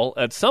at all,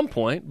 at some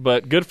point.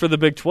 But good for the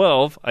Big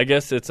 12. I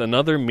guess it's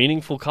another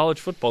meaningful college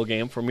football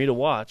game for me to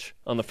watch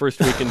on the first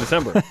week in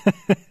December.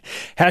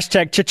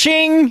 Hashtag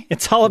cha-ching.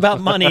 It's all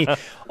about money.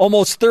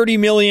 Almost $30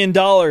 million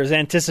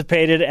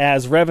anticipated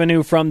as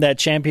revenue from that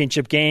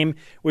championship game,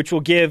 which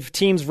will give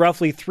teams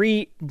roughly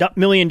 $3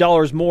 million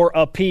more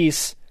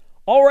apiece,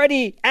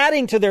 already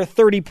adding to their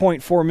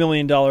 $30.4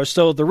 million.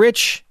 So the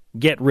rich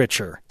get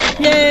richer.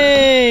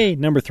 Yay!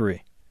 Number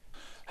 3.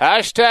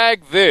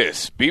 Hashtag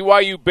this.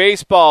 BYU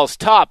baseball's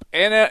top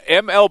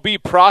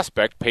MLB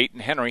prospect, Peyton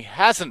Henry,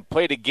 hasn't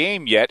played a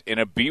game yet in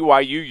a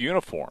BYU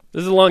uniform.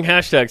 This is a long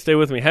hashtag. Stay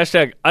with me.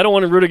 Hashtag, I don't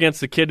want to root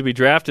against the kid to be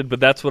drafted, but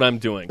that's what I'm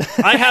doing.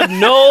 I have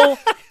no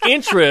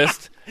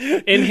interest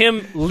in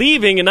him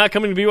leaving and not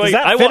coming to BYU. Does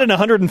that fit in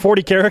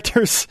 140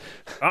 characters?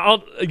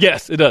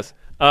 Yes, it does.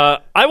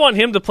 I want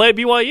him to play at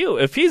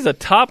BYU. If he's a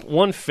top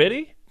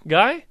 150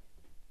 guy,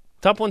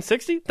 top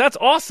 160, that's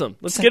awesome.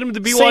 Let's get him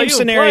to BYU. Same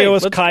scenario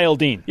as Kyle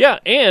Dean. Yeah,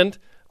 and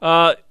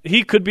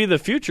he could be the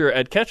future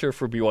at catcher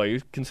for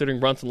BYU, considering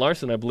Bronson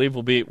Larson, I believe,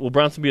 will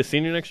Bronson be a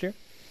senior next year?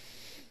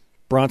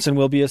 Bronson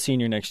will be a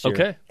senior next year.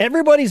 Okay.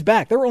 Everybody's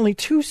back. There were only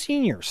 2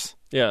 seniors.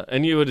 Yeah,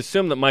 and you would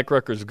assume that Mike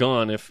Rucker's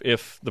gone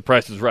if the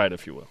price is right,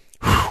 if you will.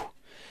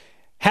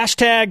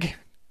 Hashtag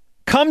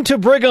come to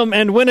Brigham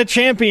and win a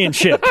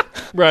championship.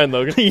 Brian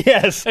Logan.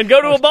 Yes. And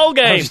go to a bowl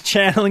game. I was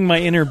channeling my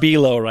inner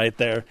Belo right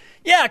there.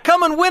 Yeah,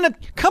 come and win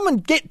it. Come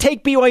and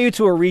take BYU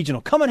to a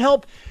regional. Come and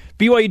help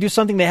BYU do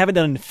something they haven't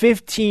done in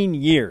 15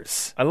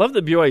 years. I love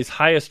that BYU's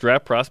highest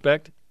draft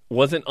prospect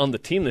wasn't on the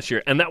team this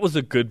year, and that was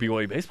a good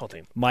BYU baseball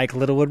team. Mike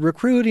Littlewood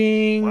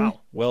recruiting.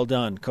 Wow. Well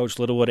done, Coach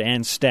Littlewood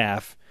and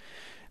staff.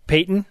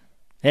 Peyton,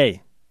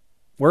 hey,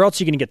 where else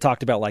are you going to get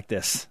talked about like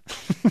this?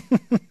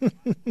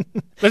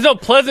 There's no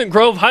Pleasant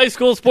Grove High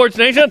School Sports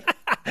Nation.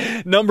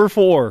 Number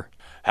 4.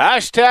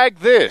 Hashtag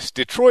this.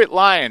 Detroit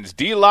Lions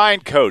D-line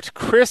coach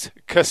Chris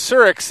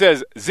Kasurik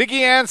says Ziggy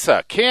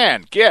Ansah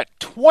can get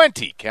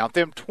 20, count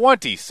them,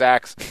 20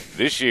 sacks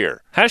this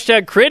year.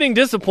 Hashtag creating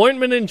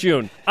disappointment in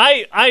June.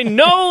 I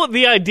know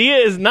the idea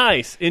is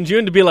nice in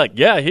June to be like,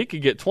 yeah, he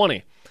could get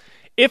 20.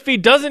 If he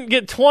doesn't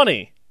get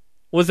 20,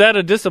 was that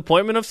a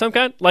disappointment of some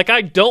kind? Like,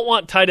 I don't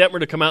want Ty Detmer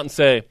to come out and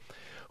say,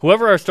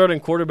 whoever our starting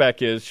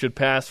quarterback is should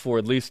pass for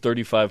at least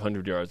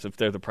 3,500 yards if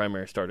they're the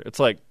primary starter. It's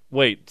like,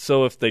 wait,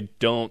 so if they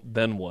don't,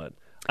 then what?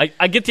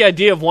 I get the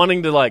idea of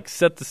wanting to, like,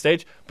 set the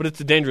stage, but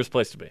it's a dangerous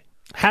place to be.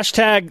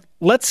 Hashtag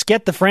let's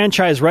get the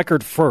franchise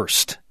record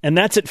first. And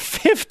that's at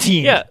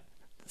 15. Yeah.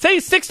 Say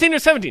 16 or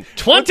 17.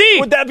 20!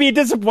 Would that be a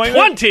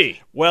disappointment?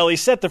 20! Well, he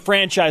set the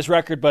franchise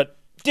record, but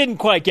didn't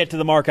quite get to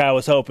the mark I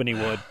was hoping he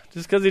would.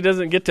 Just because he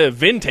doesn't get to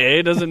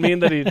Vinte doesn't mean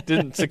that he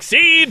didn't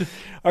succeed.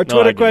 Our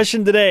Twitter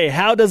question today,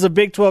 how does a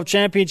Big 12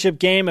 championship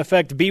game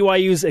affect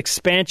BYU's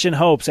expansion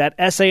hopes? At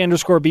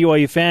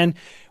SA_BYU fan,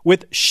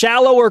 with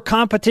shallower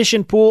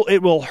competition pool,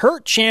 it will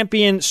hurt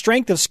champion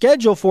strength of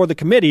schedule for the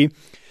committee,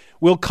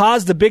 will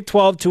cause the Big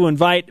 12 to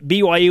invite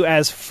BYU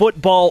as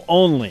football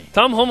only.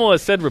 Tom Homo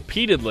has said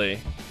repeatedly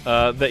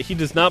that he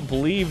does not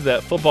believe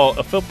that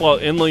a football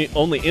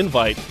only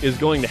invite is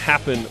going to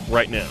happen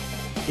right now.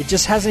 It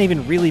just hasn't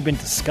even really been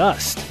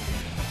discussed.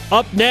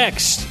 Up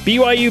next,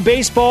 BYU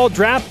baseball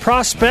draft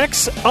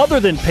prospects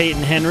other than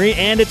Peyton Henry,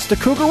 and it's the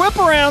Cougar Whip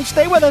Around.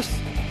 Stay with us.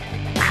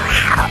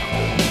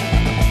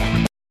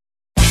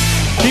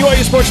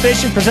 BYU Sports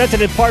Nation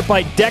presented in part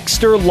by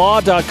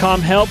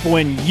DexterLaw.com. Help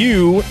when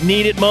you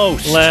need it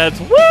most. Let's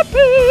whoop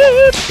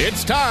it!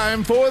 It's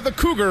time for the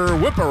Cougar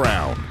Whip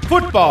Around.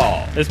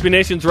 Football. SB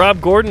Nation's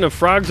Rob Gordon of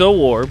Frogs O'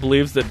 War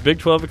believes that Big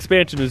 12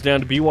 expansion is down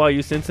to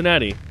BYU,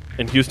 Cincinnati,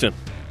 and Houston.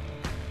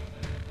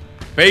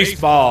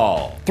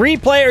 Baseball. 3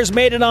 players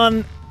made it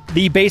on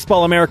the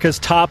Baseball America's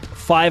top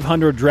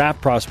 500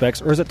 draft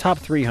prospects, or is it top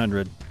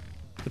 300?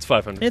 It's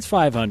 500. It's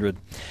 500.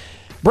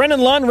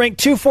 Brennan Lund ranked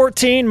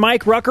 214,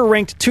 Mike Rucker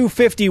ranked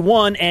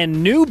 251,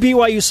 and new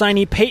BYU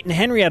signee Peyton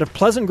Henry out of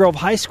Pleasant Grove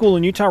High School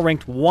in Utah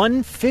ranked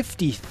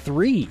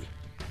 153.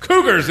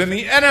 Cougars in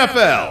the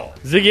NFL.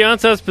 Ziggy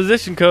Ansah's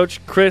position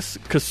coach, Chris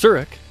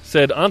Kasurik,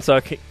 said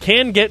Ansah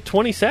can get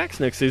 20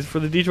 sacks next season for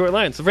the Detroit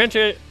Lions. The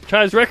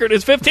franchise record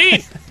is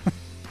 15.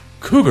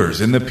 Cougars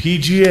in the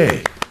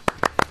PGA.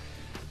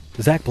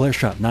 Zach Blair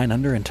shot 9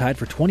 under and tied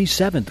for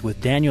 27th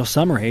with Daniel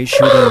Summerhays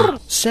shooting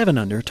 7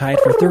 under, tied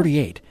for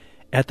 38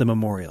 at the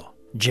Memorial.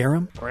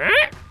 Jerem?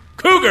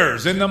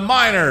 Cougars in the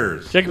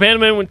minors. Jacob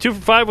Hanneman went 2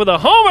 for 5 with a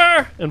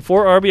homer and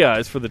 4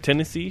 RBIs for the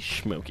Tennessee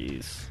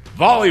Smokies.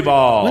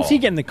 Volleyball. When's he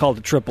getting the call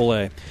to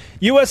AAA?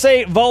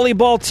 USA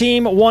volleyball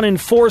team won in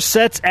 4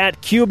 sets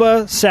at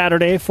Cuba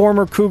Saturday.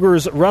 Former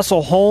Cougars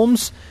Russell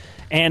Holmes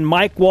and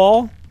Mike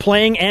Wall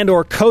playing and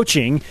or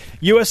coaching.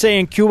 USA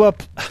and Cuba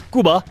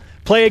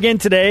play again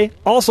today.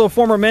 Also,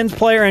 former men's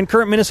player and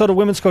current Minnesota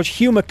women's coach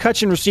Hugh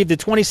McCutcheon received the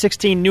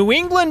 2016 New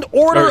England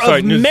Order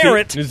of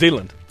Merit. New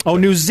Zealand. Oh,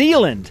 New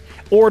Zealand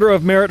Order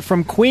of Merit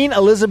from Queen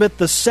Elizabeth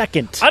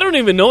II. I don't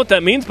even know what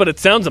that means, but it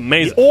sounds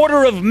amazing. The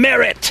Order of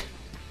Merit.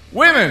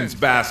 Women's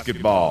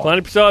basketball.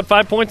 Kalani Purcell had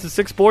 5 points and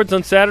 6 boards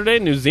on Saturday.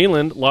 New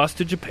Zealand lost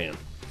to Japan.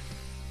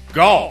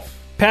 golf.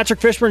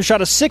 Patrick Fishburne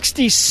shot a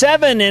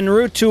 67 en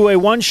route to a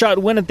one-shot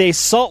win at the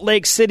Salt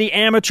Lake City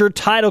Amateur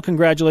title.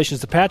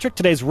 Congratulations to Patrick.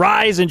 Today's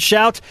Rise and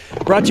Shout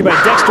brought to you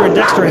by Dexter and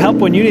Dexter Help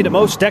when you need it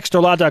most.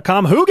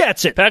 DexterLaw.com. Who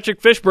gets it?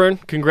 Patrick Fishburne,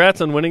 congrats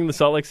on winning the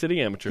Salt Lake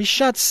City Amateur. He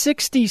shot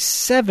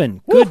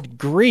 67. Good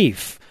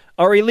grief.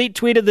 Our elite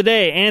tweet of the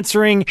day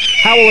answering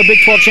how will a Big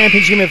 12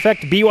 championship game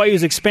affect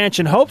BYU's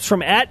expansion hopes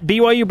from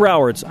 @BYU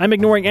Browards. I'm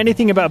ignoring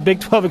anything about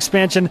Big 12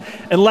 expansion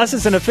unless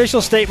it's an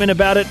official statement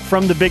about it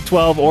from the Big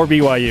 12 or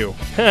BYU.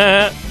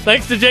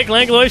 Thanks to Jake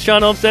Langlois,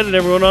 Sean Olmstead, and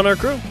everyone on our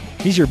crew.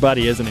 He's your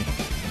buddy, isn't he?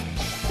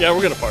 Yeah,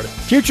 we're going to party.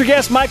 Future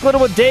guest Mike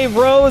Littlewood, Dave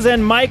Rose,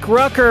 and Mike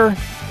Rucker.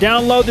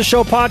 Download the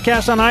show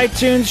podcast on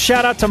iTunes.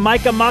 Shout out to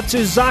Micah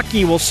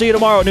Matsuzaki. We'll see you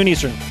tomorrow at noon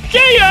Eastern.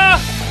 See ya!